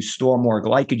muscles to store more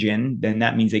glycogen, then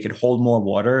that means they could hold more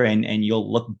water and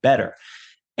you'll look better.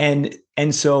 And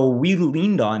so we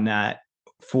leaned on that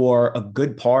for a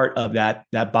good part of that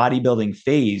bodybuilding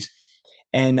phase.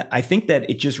 And I think that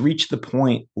it just reached the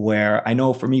point where, I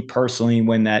know for me personally,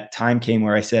 when that time came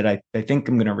where I said, I think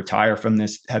I'm going to retire from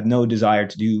this, have no desire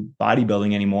to do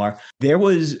bodybuilding anymore, there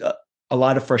was a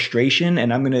lot of frustration.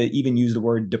 And I'm going to even use the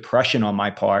word depression on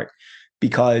my part,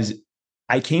 because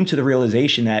I came to the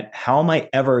realization that how am I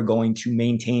ever going to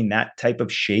maintain that type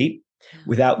of shape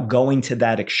without going to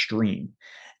that extreme?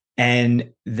 And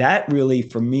that really,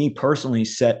 for me personally,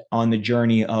 set on the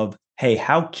journey of, hey,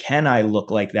 how can I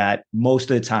look like that most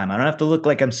of the time? I don't have to look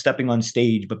like I'm stepping on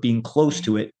stage, but being close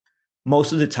to it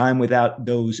most of the time without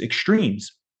those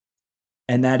extremes.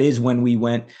 And that is when we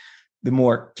went the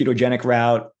more ketogenic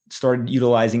route, started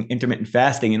utilizing intermittent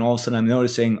fasting. And all of a sudden I'm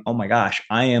noticing, oh my gosh,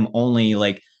 I am only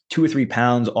like 2 or 3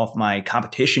 pounds off my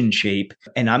competition shape.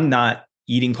 And I'm not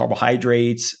eating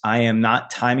carbohydrates. I am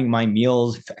not timing my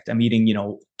meals. In fact, I'm eating,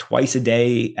 twice a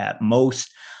day at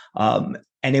most. And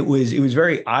it was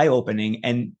very eye-opening.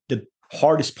 And the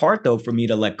hardest part though for me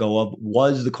to let go of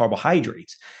was the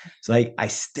carbohydrates. It's like I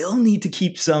still need to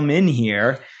keep some in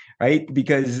here, right?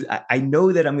 Because I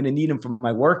know that I'm going to need them for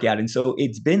my workout. And so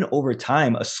it's been over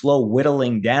time a slow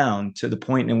whittling down to the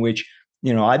point in which,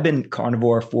 I've been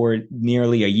carnivore for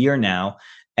nearly a year now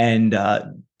and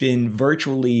been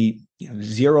virtually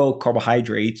zero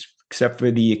carbohydrates except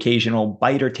for the occasional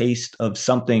bite or taste of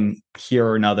something here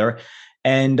or another.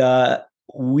 And I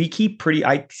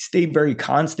stay very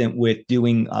constant with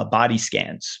doing body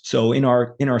scans. So in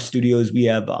our studios, we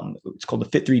have it's called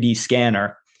the Fit3D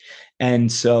scanner.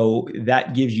 And so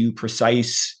that gives you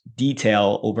precise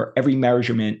detail over every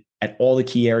measurement at all the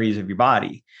key areas of your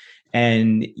body.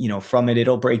 And, from it,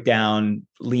 it'll break down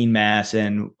lean mass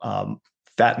and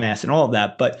fat mass and all of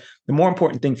that. But the more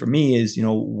important thing for me is,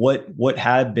 what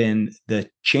have been the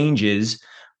changes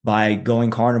by going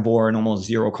carnivore and almost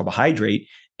zero carbohydrate.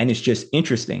 And it's just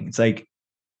interesting. It's like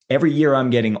every year I'm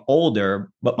getting older,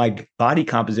 but my body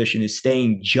composition is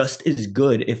staying just as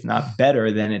good, if not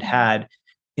better than it had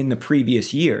in the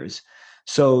previous years.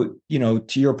 So,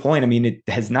 to your point, I mean, it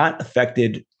has not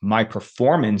affected my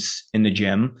performance in the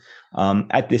gym.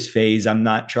 At this phase, I'm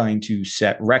not trying to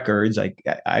set records.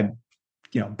 I'm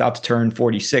about to turn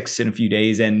 46 in a few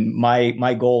days. And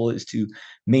my goal is to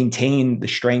maintain the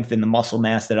strength and the muscle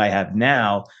mass that I have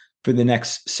now for the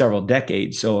next several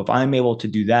decades. So if I'm able to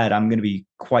do that, I'm going to be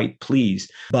quite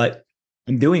pleased. But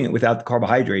I'm doing it without the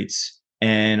carbohydrates.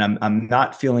 And I'm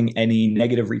not feeling any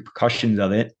negative repercussions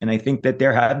of it. And I think that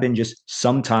there have been just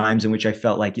some times in which I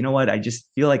felt like, I just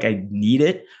feel like I need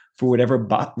it for whatever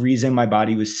reason my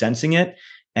body was sensing it.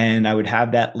 And I would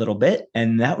have that little bit,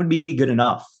 and that would be good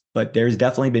enough. But there's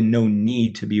definitely been no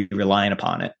need to be relying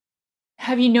upon it.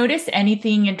 Have you noticed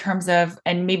anything in terms of,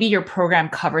 and maybe your program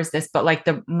covers this, but like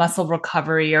the muscle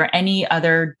recovery or any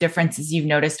other differences you've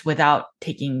noticed without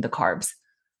taking the carbs?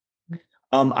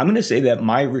 I'm going to say that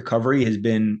my recovery has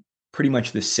been pretty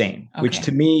much the same, which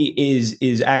to me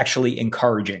is actually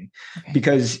encouraging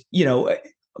because,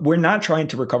 we're not trying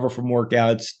to recover from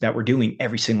workouts that we're doing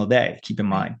every single day. Keep in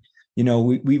mind,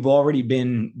 we've already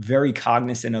been very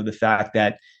cognizant of the fact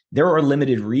that there are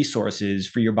limited resources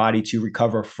for your body to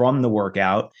recover from the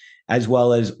workout, as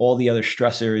well as all the other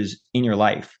stressors in your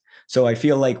life. So I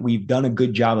feel like we've done a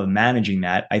good job of managing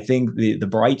that. I think the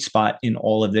bright spot in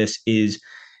all of this is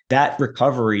that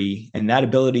recovery and that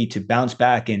ability to bounce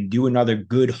back and do another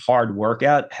good hard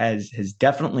workout has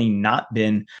definitely not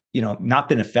been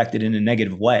affected in a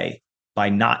negative way by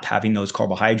not having those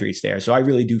carbohydrates there. So I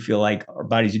really do feel like our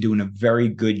bodies are doing a very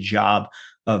good job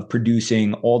of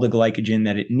producing all the glycogen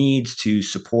that it needs to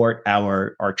support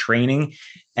our training.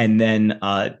 And then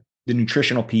the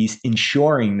nutritional piece,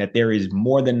 ensuring that there is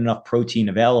more than enough protein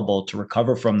available to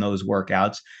recover from those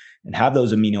workouts and have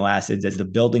those amino acids as the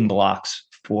building blocks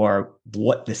for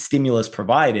what the stimulus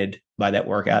provided by that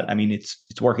workout. I mean, it's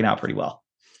working out pretty well.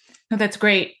 Oh, that's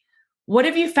great. What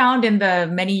have you found in the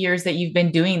many years that you've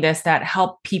been doing this that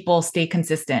help people stay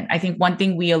consistent? I think one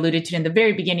thing we alluded to in the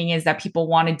very beginning is that people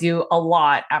want to do a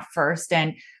lot at first.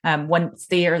 And once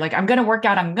they are like, I'm going to work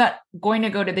out, I'm going to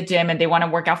go to the gym, and they want to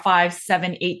work out 5,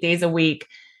 7, 8 days a week.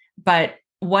 But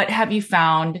what have you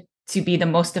found to be the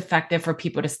most effective for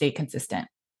people to stay consistent?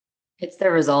 It's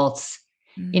the results.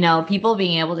 People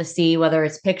being able to see whether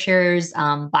it's pictures,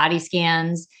 body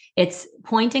scans, it's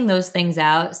pointing those things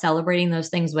out, celebrating those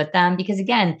things with them. Because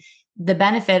again, the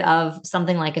benefit of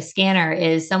something like a scanner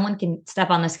is someone can step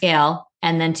on the scale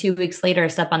and then 2 weeks later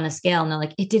step on the scale and they're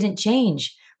like, it didn't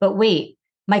change, but wait,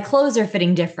 my clothes are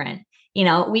fitting different.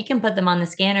 We can put them on the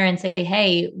scanner and say,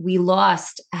 hey, we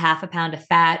lost a 0.5 pound of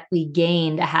fat. We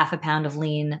gained a 0.5 pound of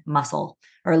lean muscle,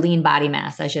 or lean body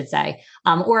mass, I should say,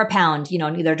 or a pound, in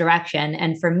either direction.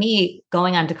 And for me,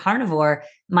 going on to carnivore,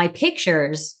 my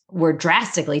pictures were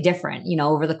drastically different,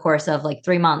 over the course of like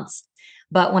 3 months.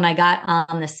 But when I got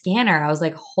on the scanner, I was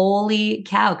like, holy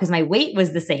cow, because my weight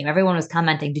was the same. Everyone was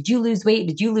commenting, did you lose weight?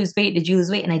 Did you lose weight? Did you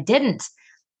lose weight? And I didn't.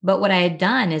 But what I had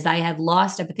done is I had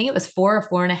lost, I think it was 4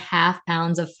 or 4.5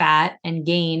 pounds of fat and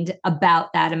gained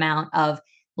about that amount of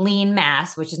lean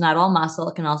mass, which is not all muscle.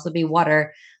 It can also be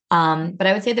water. But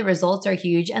I would say the results are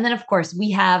huge. And then, of course, we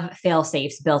have fail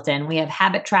safes built in. We have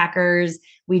habit trackers.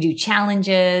 We do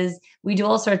challenges. We do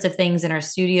all sorts of things in our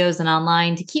studios and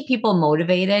online to keep people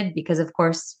motivated because, of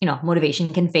course, motivation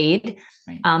can fade.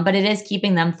 Right. But it is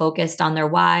keeping them focused on their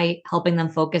why, helping them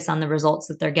focus on the results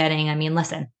that they're getting. I mean,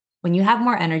 listen, when you have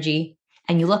more energy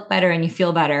and you look better and you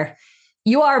feel better,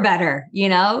 you are better,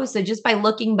 So just by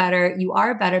looking better, you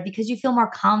are better because you feel more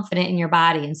confident in your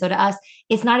body. And so to us,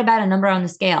 it's not about a number on the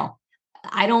scale.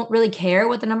 I don't really care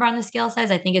what the number on the scale says.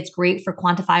 I think it's great for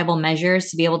quantifiable measures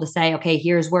to be able to say, okay,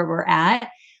 here's where we're at.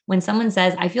 When someone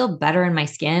says, I feel better in my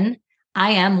skin,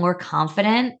 I am more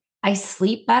confident, I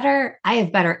sleep better, I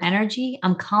have better energy,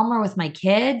 I'm calmer with my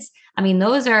kids. I mean,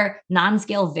 those are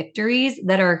non-scale victories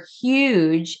that are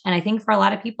huge. And I think for a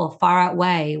lot of people, far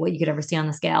outweigh what you could ever see on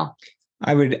the scale.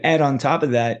 I would add on top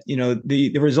of that,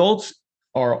 the results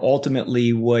are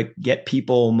ultimately what get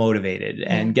people motivated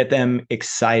and get them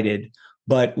excited.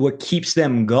 But what keeps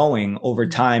them going over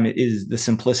time is the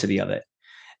simplicity of it.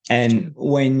 And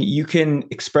when you can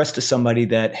express to somebody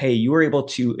that, hey, you were able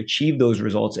to achieve those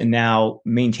results and now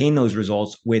maintain those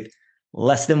results with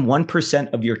less than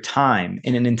 1% of your time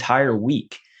in an entire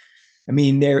week. I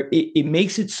mean, it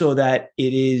makes it so that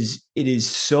it is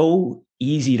so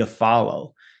easy to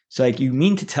follow. So like, you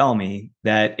mean to tell me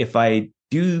that if I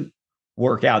do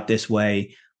work out this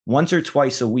way once or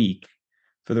twice a week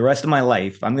for the rest of my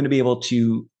life, I'm going to be able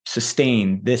to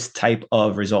sustain this type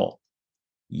of result?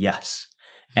 Yes.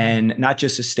 And not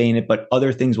just sustain it, but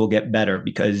other things will get better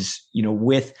because,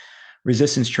 with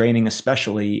resistance training,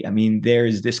 especially, I mean,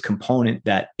 there's this component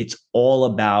that it's all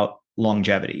about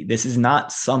longevity. This is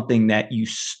not something that you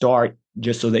start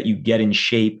just so that you get in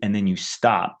shape and then you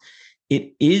stop.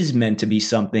 It is meant to be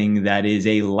something that is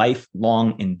a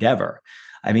lifelong endeavor.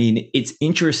 I mean, it's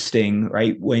interesting,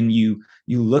 right? When you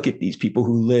look at these people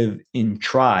who live in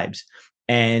tribes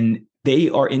and they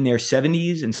are in their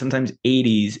 70s and sometimes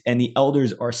 80s, and the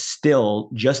elders are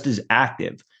still just as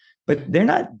active, but they're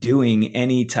not doing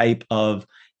any type of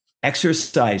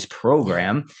exercise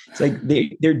program. It's like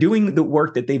they're doing the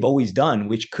work that they've always done,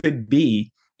 which could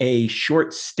be a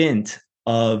short stint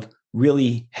of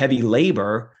really heavy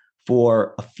labor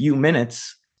for a few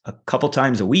minutes, a couple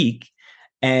times a week.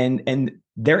 And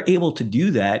they're able to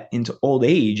do that into old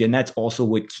age. And that's also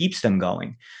what keeps them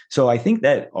going. So I think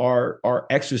that our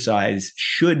exercise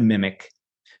should mimic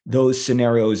those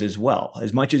scenarios as well.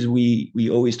 As much as we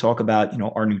always talk about,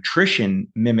 our nutrition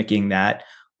mimicking that.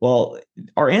 Well,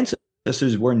 our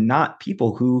ancestors were not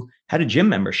people who had a gym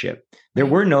membership. There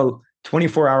were no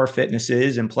 24-hour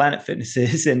fitnesses and Planet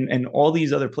Fitnesses and all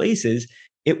these other places.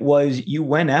 It was, you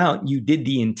went out, you did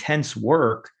the intense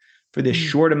work for this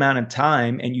short amount of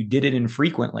time, and you did it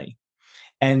infrequently.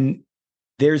 And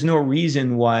there's no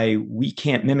reason why we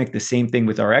can't mimic the same thing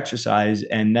with our exercise.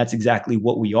 And that's exactly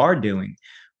what we are doing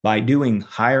by doing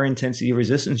higher intensity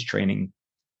resistance training,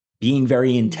 being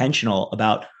very intentional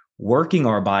about working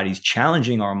our bodies,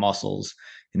 challenging our muscles,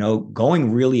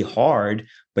 going really hard,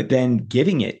 but then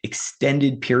giving it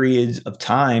extended periods of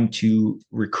time to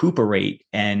recuperate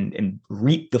and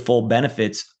reap the full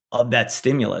benefits of that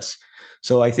stimulus.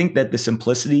 So I think that the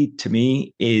simplicity to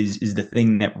me is the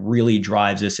thing that really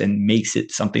drives us and makes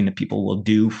it something that people will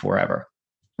do forever.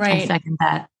 Right. I second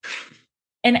that.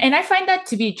 And I find that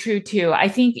to be true too. I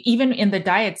think even in the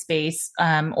diet space,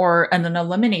 or in an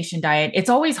elimination diet,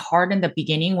 it's always hard in the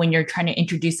beginning when you're trying to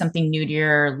introduce something new to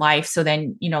your life. So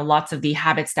then, lots of the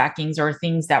habit stackings or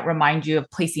things that remind you of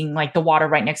placing like the water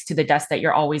right next to the desk that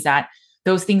you're always at,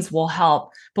 those things will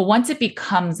help. But once it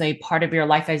becomes a part of your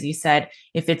life, as you said,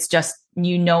 if it's just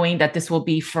you knowing that this will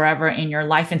be forever in your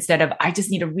life, instead of I just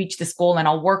need to reach this goal and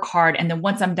I'll work hard. And then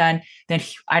once I'm done, then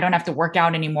I don't have to work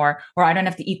out anymore, or I don't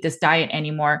have to eat this diet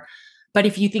anymore. But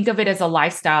if you think of it as a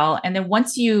lifestyle, and then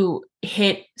once you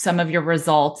hit some of your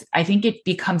results, I think it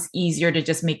becomes easier to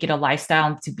just make it a lifestyle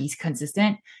and to be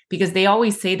consistent, because they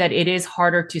always say that it is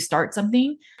harder to start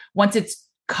something. Once it's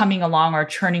coming along or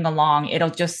churning along, it'll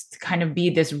just kind of be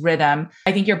this rhythm.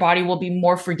 I think your body will be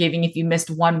more forgiving if you missed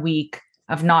 1 week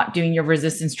of not doing your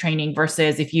resistance training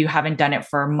versus if you haven't done it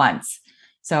for months.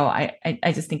 So I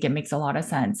just think it makes a lot of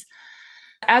sense.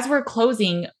 As we're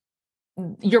closing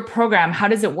your program, how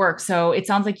does it work? So it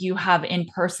sounds like you have in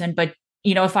person, but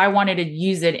if I wanted to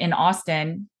use it in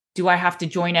Austin, do I have to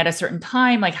join at a certain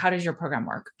time? Like, how does your program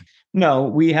work? No,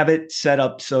 we have it set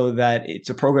up so that it's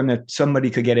a program that somebody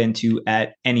could get into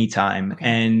at any time. Okay.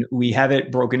 And we have it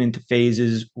broken into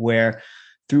phases where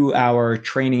through our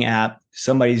training app,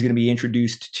 somebody's going to be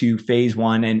introduced to phase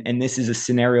one. And this is a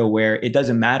scenario where it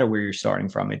doesn't matter where you're starting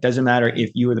from. It doesn't matter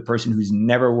if you are the person who's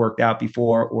never worked out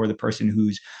before or the person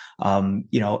who's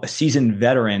a seasoned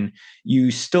veteran,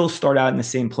 you still start out in the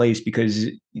same place because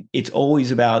it's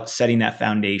always about setting that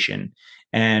foundation.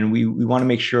 And we want to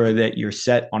make sure that you're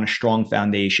set on a strong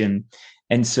foundation.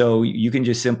 And so you can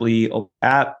just simply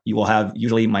app, you will have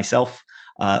usually myself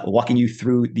walking you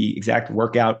through the exact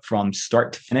workout from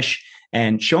start to finish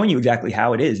and showing you exactly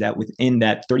how it is that within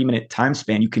that 30-minute time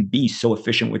span, you can be so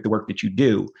efficient with the work that you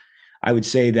do. I would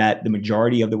say that the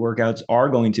majority of the workouts are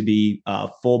going to be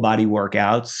full body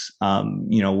workouts.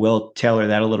 We'll tailor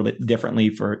that a little bit differently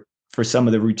for some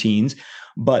of the routines.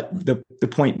 But the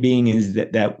point being is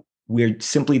that we're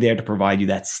simply there to provide you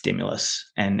that stimulus.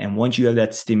 And once you have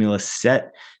that stimulus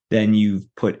set, then you've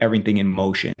put everything in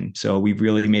motion. So we've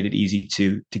really made it easy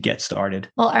to get started.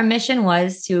 Well, our mission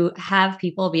was to have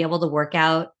people be able to work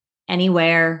out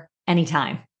anywhere,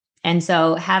 anytime. And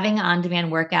so having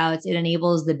on-demand workouts, it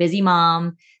enables the busy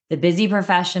mom, the busy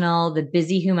professional, the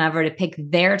busy whomever to pick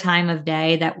their time of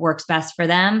day that works best for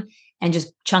them and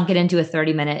just chunk it into a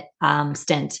 30-minute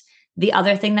stint. The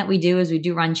other thing that we do is we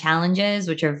do run challenges,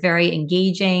 which are very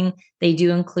engaging. They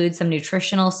do include some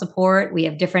nutritional support. We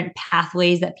have different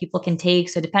pathways that people can take.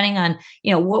 So depending on,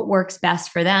 what works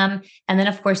best for them. And then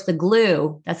of course, the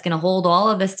glue that's going to hold all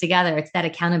of this together, it's that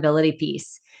accountability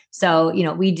piece. So,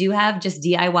 we do have just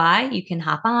DIY. You can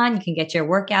hop on, you can get your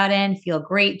workout in, feel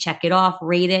great, check it off,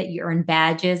 rate it. You earn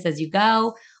badges as you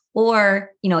go.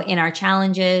 Or, in our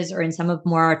challenges or in some of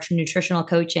more nutritional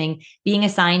coaching, being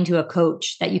assigned to a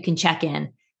coach that you can check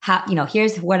in. How,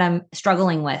 here's what I'm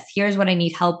struggling with. Here's what I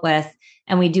need help with.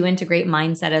 And we do integrate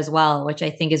mindset as well, which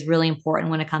I think is really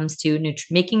important when it comes to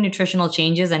making nutritional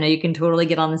changes. I know you can totally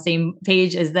get on the same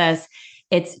page as this.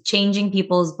 It's changing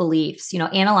people's beliefs,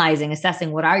 analyzing,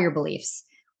 assessing what are your beliefs?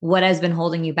 What has been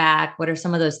holding you back? What are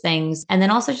some of those things? And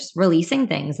then also just releasing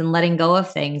things and letting go of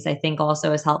things, I think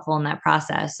also is helpful in that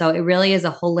process. So it really is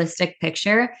a holistic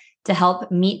picture to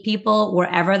help meet people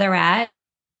wherever they're at,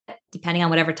 depending on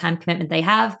whatever time commitment they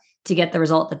have to get the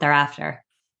result that they're after.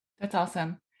 That's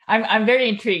awesome. I'm very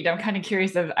intrigued. I'm kind of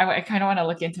curious I kind of want to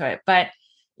look into it, but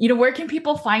where can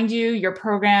people find you, your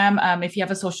program, if you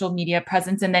have a social media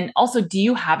presence? And then also, do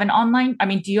you have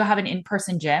do you have an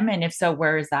in-person gym? And if so,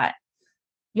 where is that?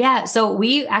 Yeah. So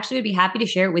we actually would be happy to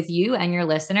share it with you and your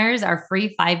listeners, our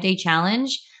free 5-day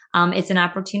challenge. It's an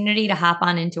opportunity to hop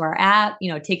on into our app,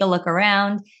 take a look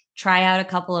around, try out a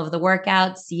couple of the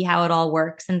workouts, see how it all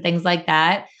works and things like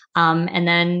that. And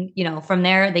then, from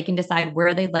there, they can decide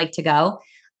where they'd like to go.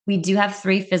 We do have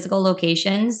 3 physical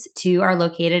locations. 2 are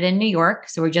located in New York.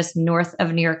 So we're just north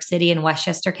of New York City in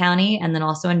Westchester County, and then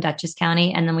also in Dutchess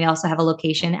County. And then we also have a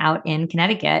location out in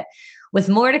Connecticut. With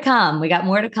more to come. We got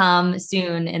more to come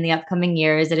soon in the upcoming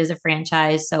years. It is a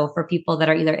franchise. So for people that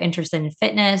are either interested in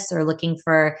fitness or looking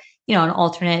for, an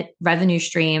alternate revenue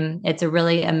stream, it's a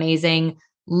really amazing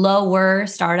lower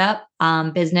startup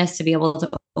business to be able to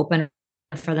open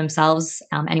for themselves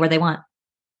anywhere they want.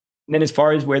 And then as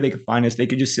far as where they could find us, they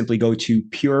could just simply go to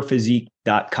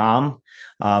purephysique.com.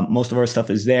 Most of our stuff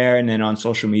is there. And then on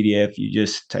social media, if you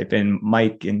just type in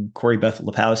Mike and Corrie-Beth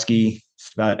Lipowski,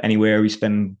 it's about anywhere. We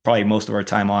spend probably most of our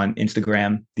time on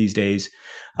Instagram these days.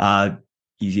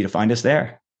 Easy to find us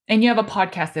there. And you have a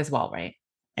podcast as well, right?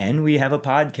 And we have a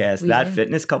podcast, That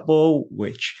Fitness Couple,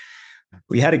 which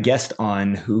we had a guest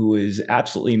on who was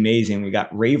absolutely amazing. We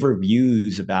got rave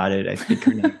reviews about it. I think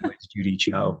her name was Judy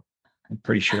Cho. I'm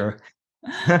pretty sure.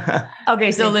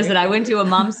 Okay, so listen, I went to a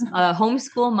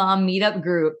homeschool mom meetup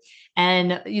group,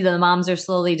 and the moms are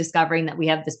slowly discovering that we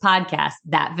have this podcast,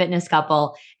 That Fitness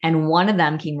Couple, and one of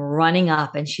them came running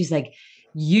up and she's like,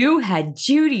 "You had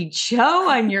Judy Cho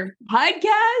on your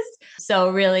podcast?" So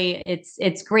really,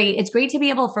 it's great. It's great to be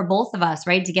able for both of us,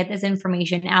 right, to get this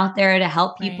information out there to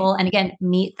help people, and again,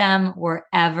 meet them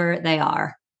wherever they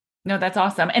are. No, that's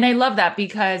awesome, and I love that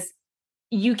because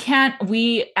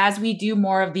as we do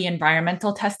more of the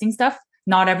environmental testing stuff,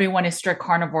 not everyone is strict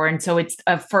carnivore. And so it's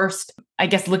a first, I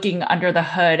guess, looking under the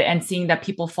hood and seeing that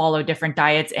people follow different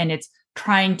diets, and it's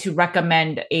trying to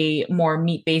recommend a more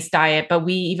meat-based diet. But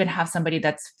we even have somebody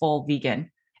that's full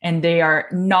vegan and they are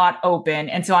not open.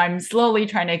 And so I'm slowly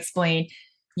trying to explain,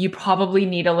 you probably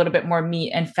need a little bit more meat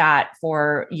and fat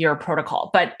for your protocol,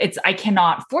 but I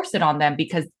cannot force it on them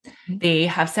because they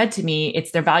have said to me,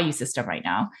 it's their value system right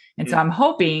now. And so I'm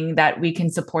hoping that we can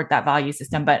support that value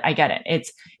system, but I get it.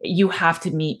 You have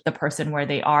to meet the person where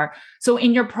they are. So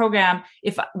in your program,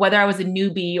 whether I was a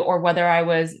newbie or whether I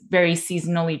was very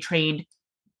seasonally trained,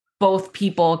 both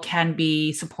people can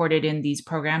be supported in these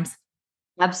programs.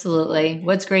 Absolutely.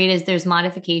 What's great is there's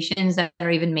modifications that are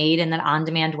even made in that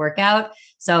on-demand workout.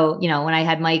 So, when I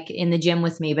had Mike in the gym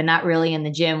with me, but not really in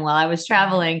the gym while I was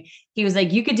traveling, he was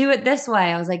like, you could do it this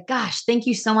way. I was like, gosh, thank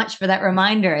you so much for that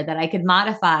reminder that I could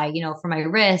modify, for my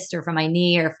wrist or for my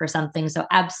knee or for something. So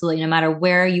absolutely, no matter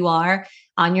where you are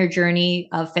on your journey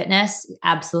of fitness,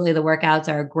 absolutely the workouts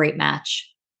are a great match.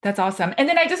 That's awesome. And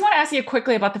then I just want to ask you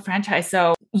quickly about the franchise.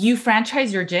 So you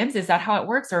franchise your gyms? Is that how it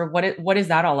works, or what is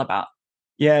that all about?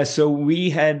 Yeah, so we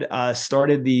had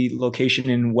started the location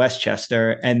in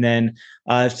Westchester, and then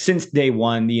since day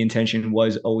one, the intention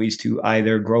was always to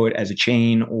either grow it as a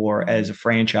chain or as a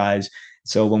franchise.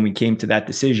 So when we came to that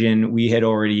decision, we had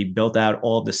already built out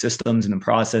all of the systems and the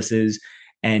processes.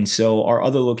 And so our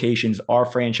other locations are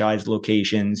franchise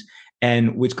locations.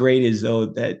 And what's great is though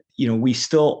that, we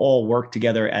still all work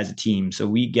together as a team. So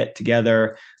we get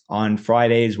together on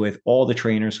Fridays with all the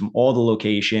trainers from all the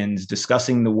locations,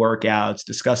 discussing the workouts,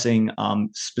 discussing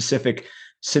specific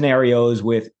scenarios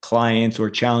with clients or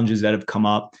challenges that have come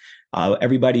up.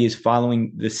 Everybody is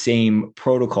following the same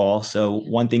protocol. So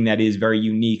one thing that is very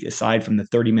unique, aside from the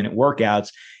 30-minute workouts,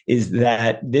 is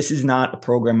that this is not a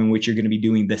program in which you're going to be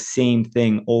doing the same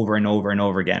thing over and over and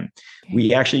over again. Okay.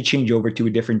 We actually change over to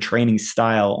a different training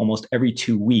style almost every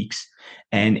 2 weeks.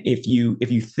 And if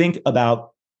you think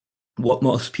about what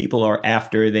most people are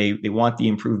after, they want the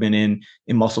improvement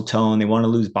in muscle tone, they want to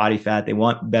lose body fat, they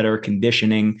want better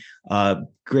conditioning,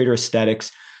 greater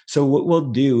aesthetics. So what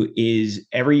we'll do is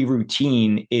every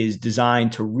routine is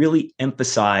designed to really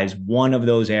emphasize one of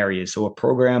those areas. So a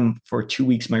program for 2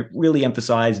 weeks might really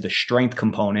emphasize the strength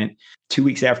component. 2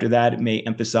 weeks after that, it may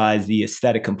emphasize the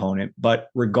aesthetic component. But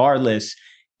regardless,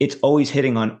 it's always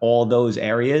hitting on all those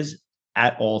areas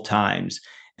at all times.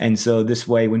 And so this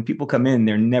way, when people come in,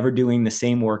 they're never doing the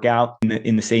same workout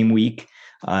in the same week.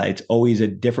 It's always a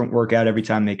different workout every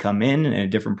time they come in and a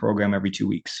different program every 2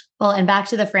 weeks. Well, and back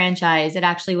to the franchise, it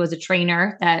actually was a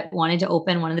trainer that wanted to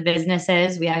open one of the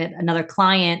businesses. We had another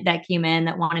client that came in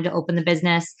that wanted to open the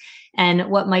business. And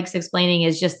what Mike's explaining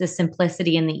is just the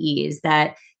simplicity and the ease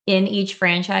that in each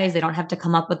franchise, they don't have to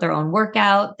come up with their own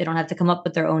workout. They don't have to come up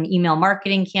with their own email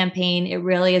marketing campaign. It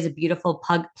really is a beautiful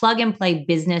plug and play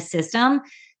business system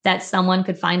that someone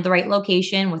could find the right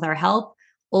location with our help,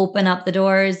 open up the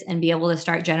doors and be able to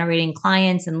start generating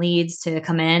clients and leads to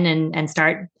come in and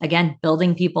start, again,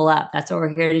 building people up. That's what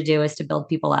we're here to do, is to build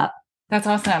people up. That's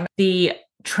awesome. The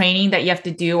training that you have to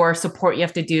do or support you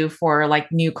have to do for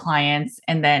like new clients,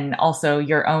 and then also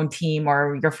your own team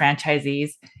or your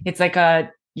franchisees. It's like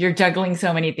you're juggling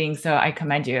so many things. So I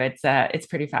commend you. It's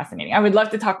pretty fascinating. I would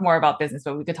love to talk more about business,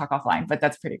 but we could talk offline, but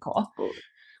that's pretty cool.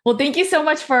 Well, thank you so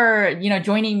much for,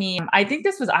 joining me. I think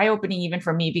this was eye-opening even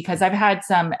for me, because I've had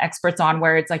some experts on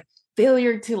where it's like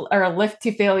lift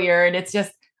to failure. And it's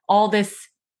just all this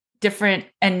different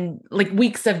and like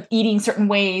weeks of eating certain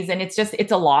ways. And it's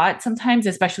a lot sometimes,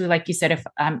 especially like you said, if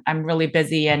I'm really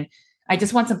busy and I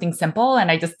just want something simple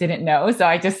and I just didn't know. So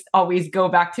I just always go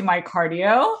back to my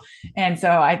cardio. And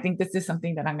so I think this is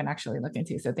something that I'm going to actually look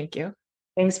into. So thank you.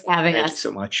 Thanks for having us. Thanks so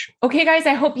much. Okay, guys,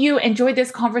 I hope you enjoyed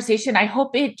this conversation. I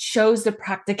hope it shows the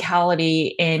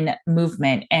practicality in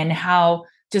movement and how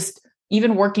just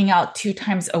even working out 2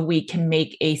 times a week can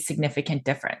make a significant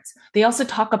difference. They also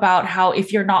talk about how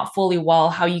if you're not fully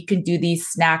well, how you can do these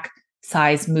snack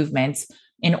size movements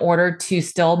in order to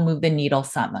still move the needle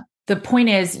some. The point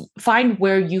is, find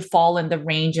where you fall in the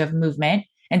range of movement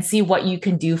and see what you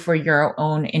can do for your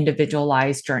own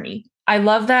individualized journey. I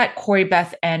love that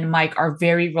Corrie-Beth and Mike are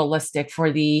very realistic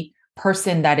for the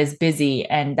person that is busy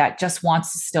and that just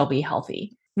wants to still be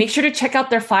healthy. Make sure to check out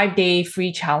their 5-day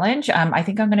free challenge. I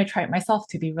think I'm going to try it myself,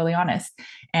 to be really honest.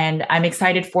 And I'm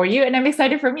excited for you and I'm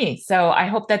excited for me. So I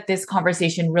hope that this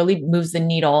conversation really moves the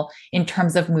needle in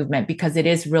terms of movement, because it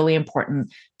is really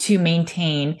important to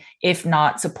maintain, if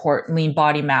not support, lean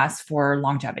body mass for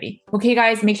longevity. Okay,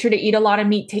 guys, make sure to eat a lot of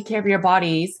meat, take care of your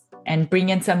bodies, and bring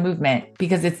in some movement,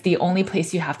 because it's the only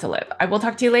place you have to live. I will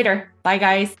talk to you later. Bye,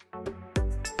 guys.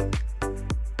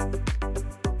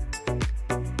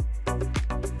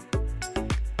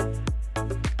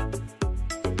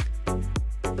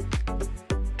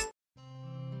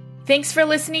 Thanks for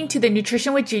listening to the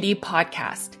Nutrition with Judy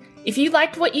podcast. If you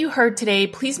liked what you heard today,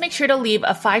 please make sure to leave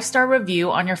a 5-star review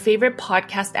on your favorite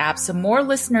podcast app so more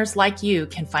listeners like you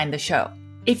can find the show.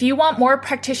 If you want more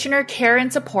practitioner care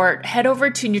and support, head over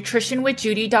to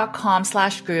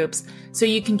nutritionwithjudy.com/groups so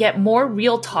you can get more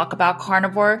real talk about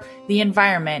carnivore, the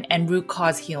environment, and root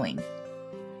cause healing.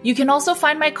 You can also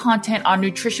find my content on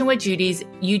Nutrition with Judy's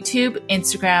YouTube,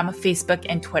 Instagram, Facebook,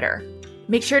 and Twitter.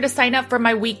 Make sure to sign up for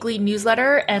my weekly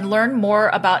newsletter and learn more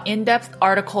about in-depth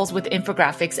articles with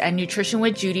infographics at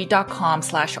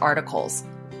nutritionwithjudy.com/articles.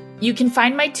 You can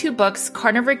find my 2 books,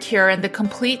 Carnivore Cure and The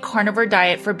Complete Carnivore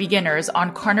Diet for Beginners,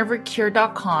 on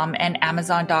carnivorecure.com and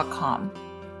amazon.com.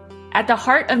 At the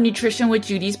heart of Nutrition with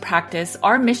Judy's practice,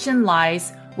 our mission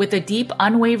lies with a deep,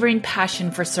 unwavering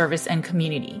passion for service and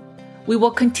community. We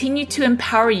will continue to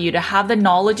empower you to have the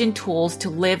knowledge and tools to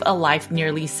live a life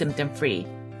nearly symptom-free,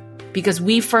 because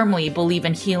we firmly believe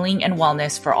in healing and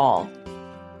wellness for all.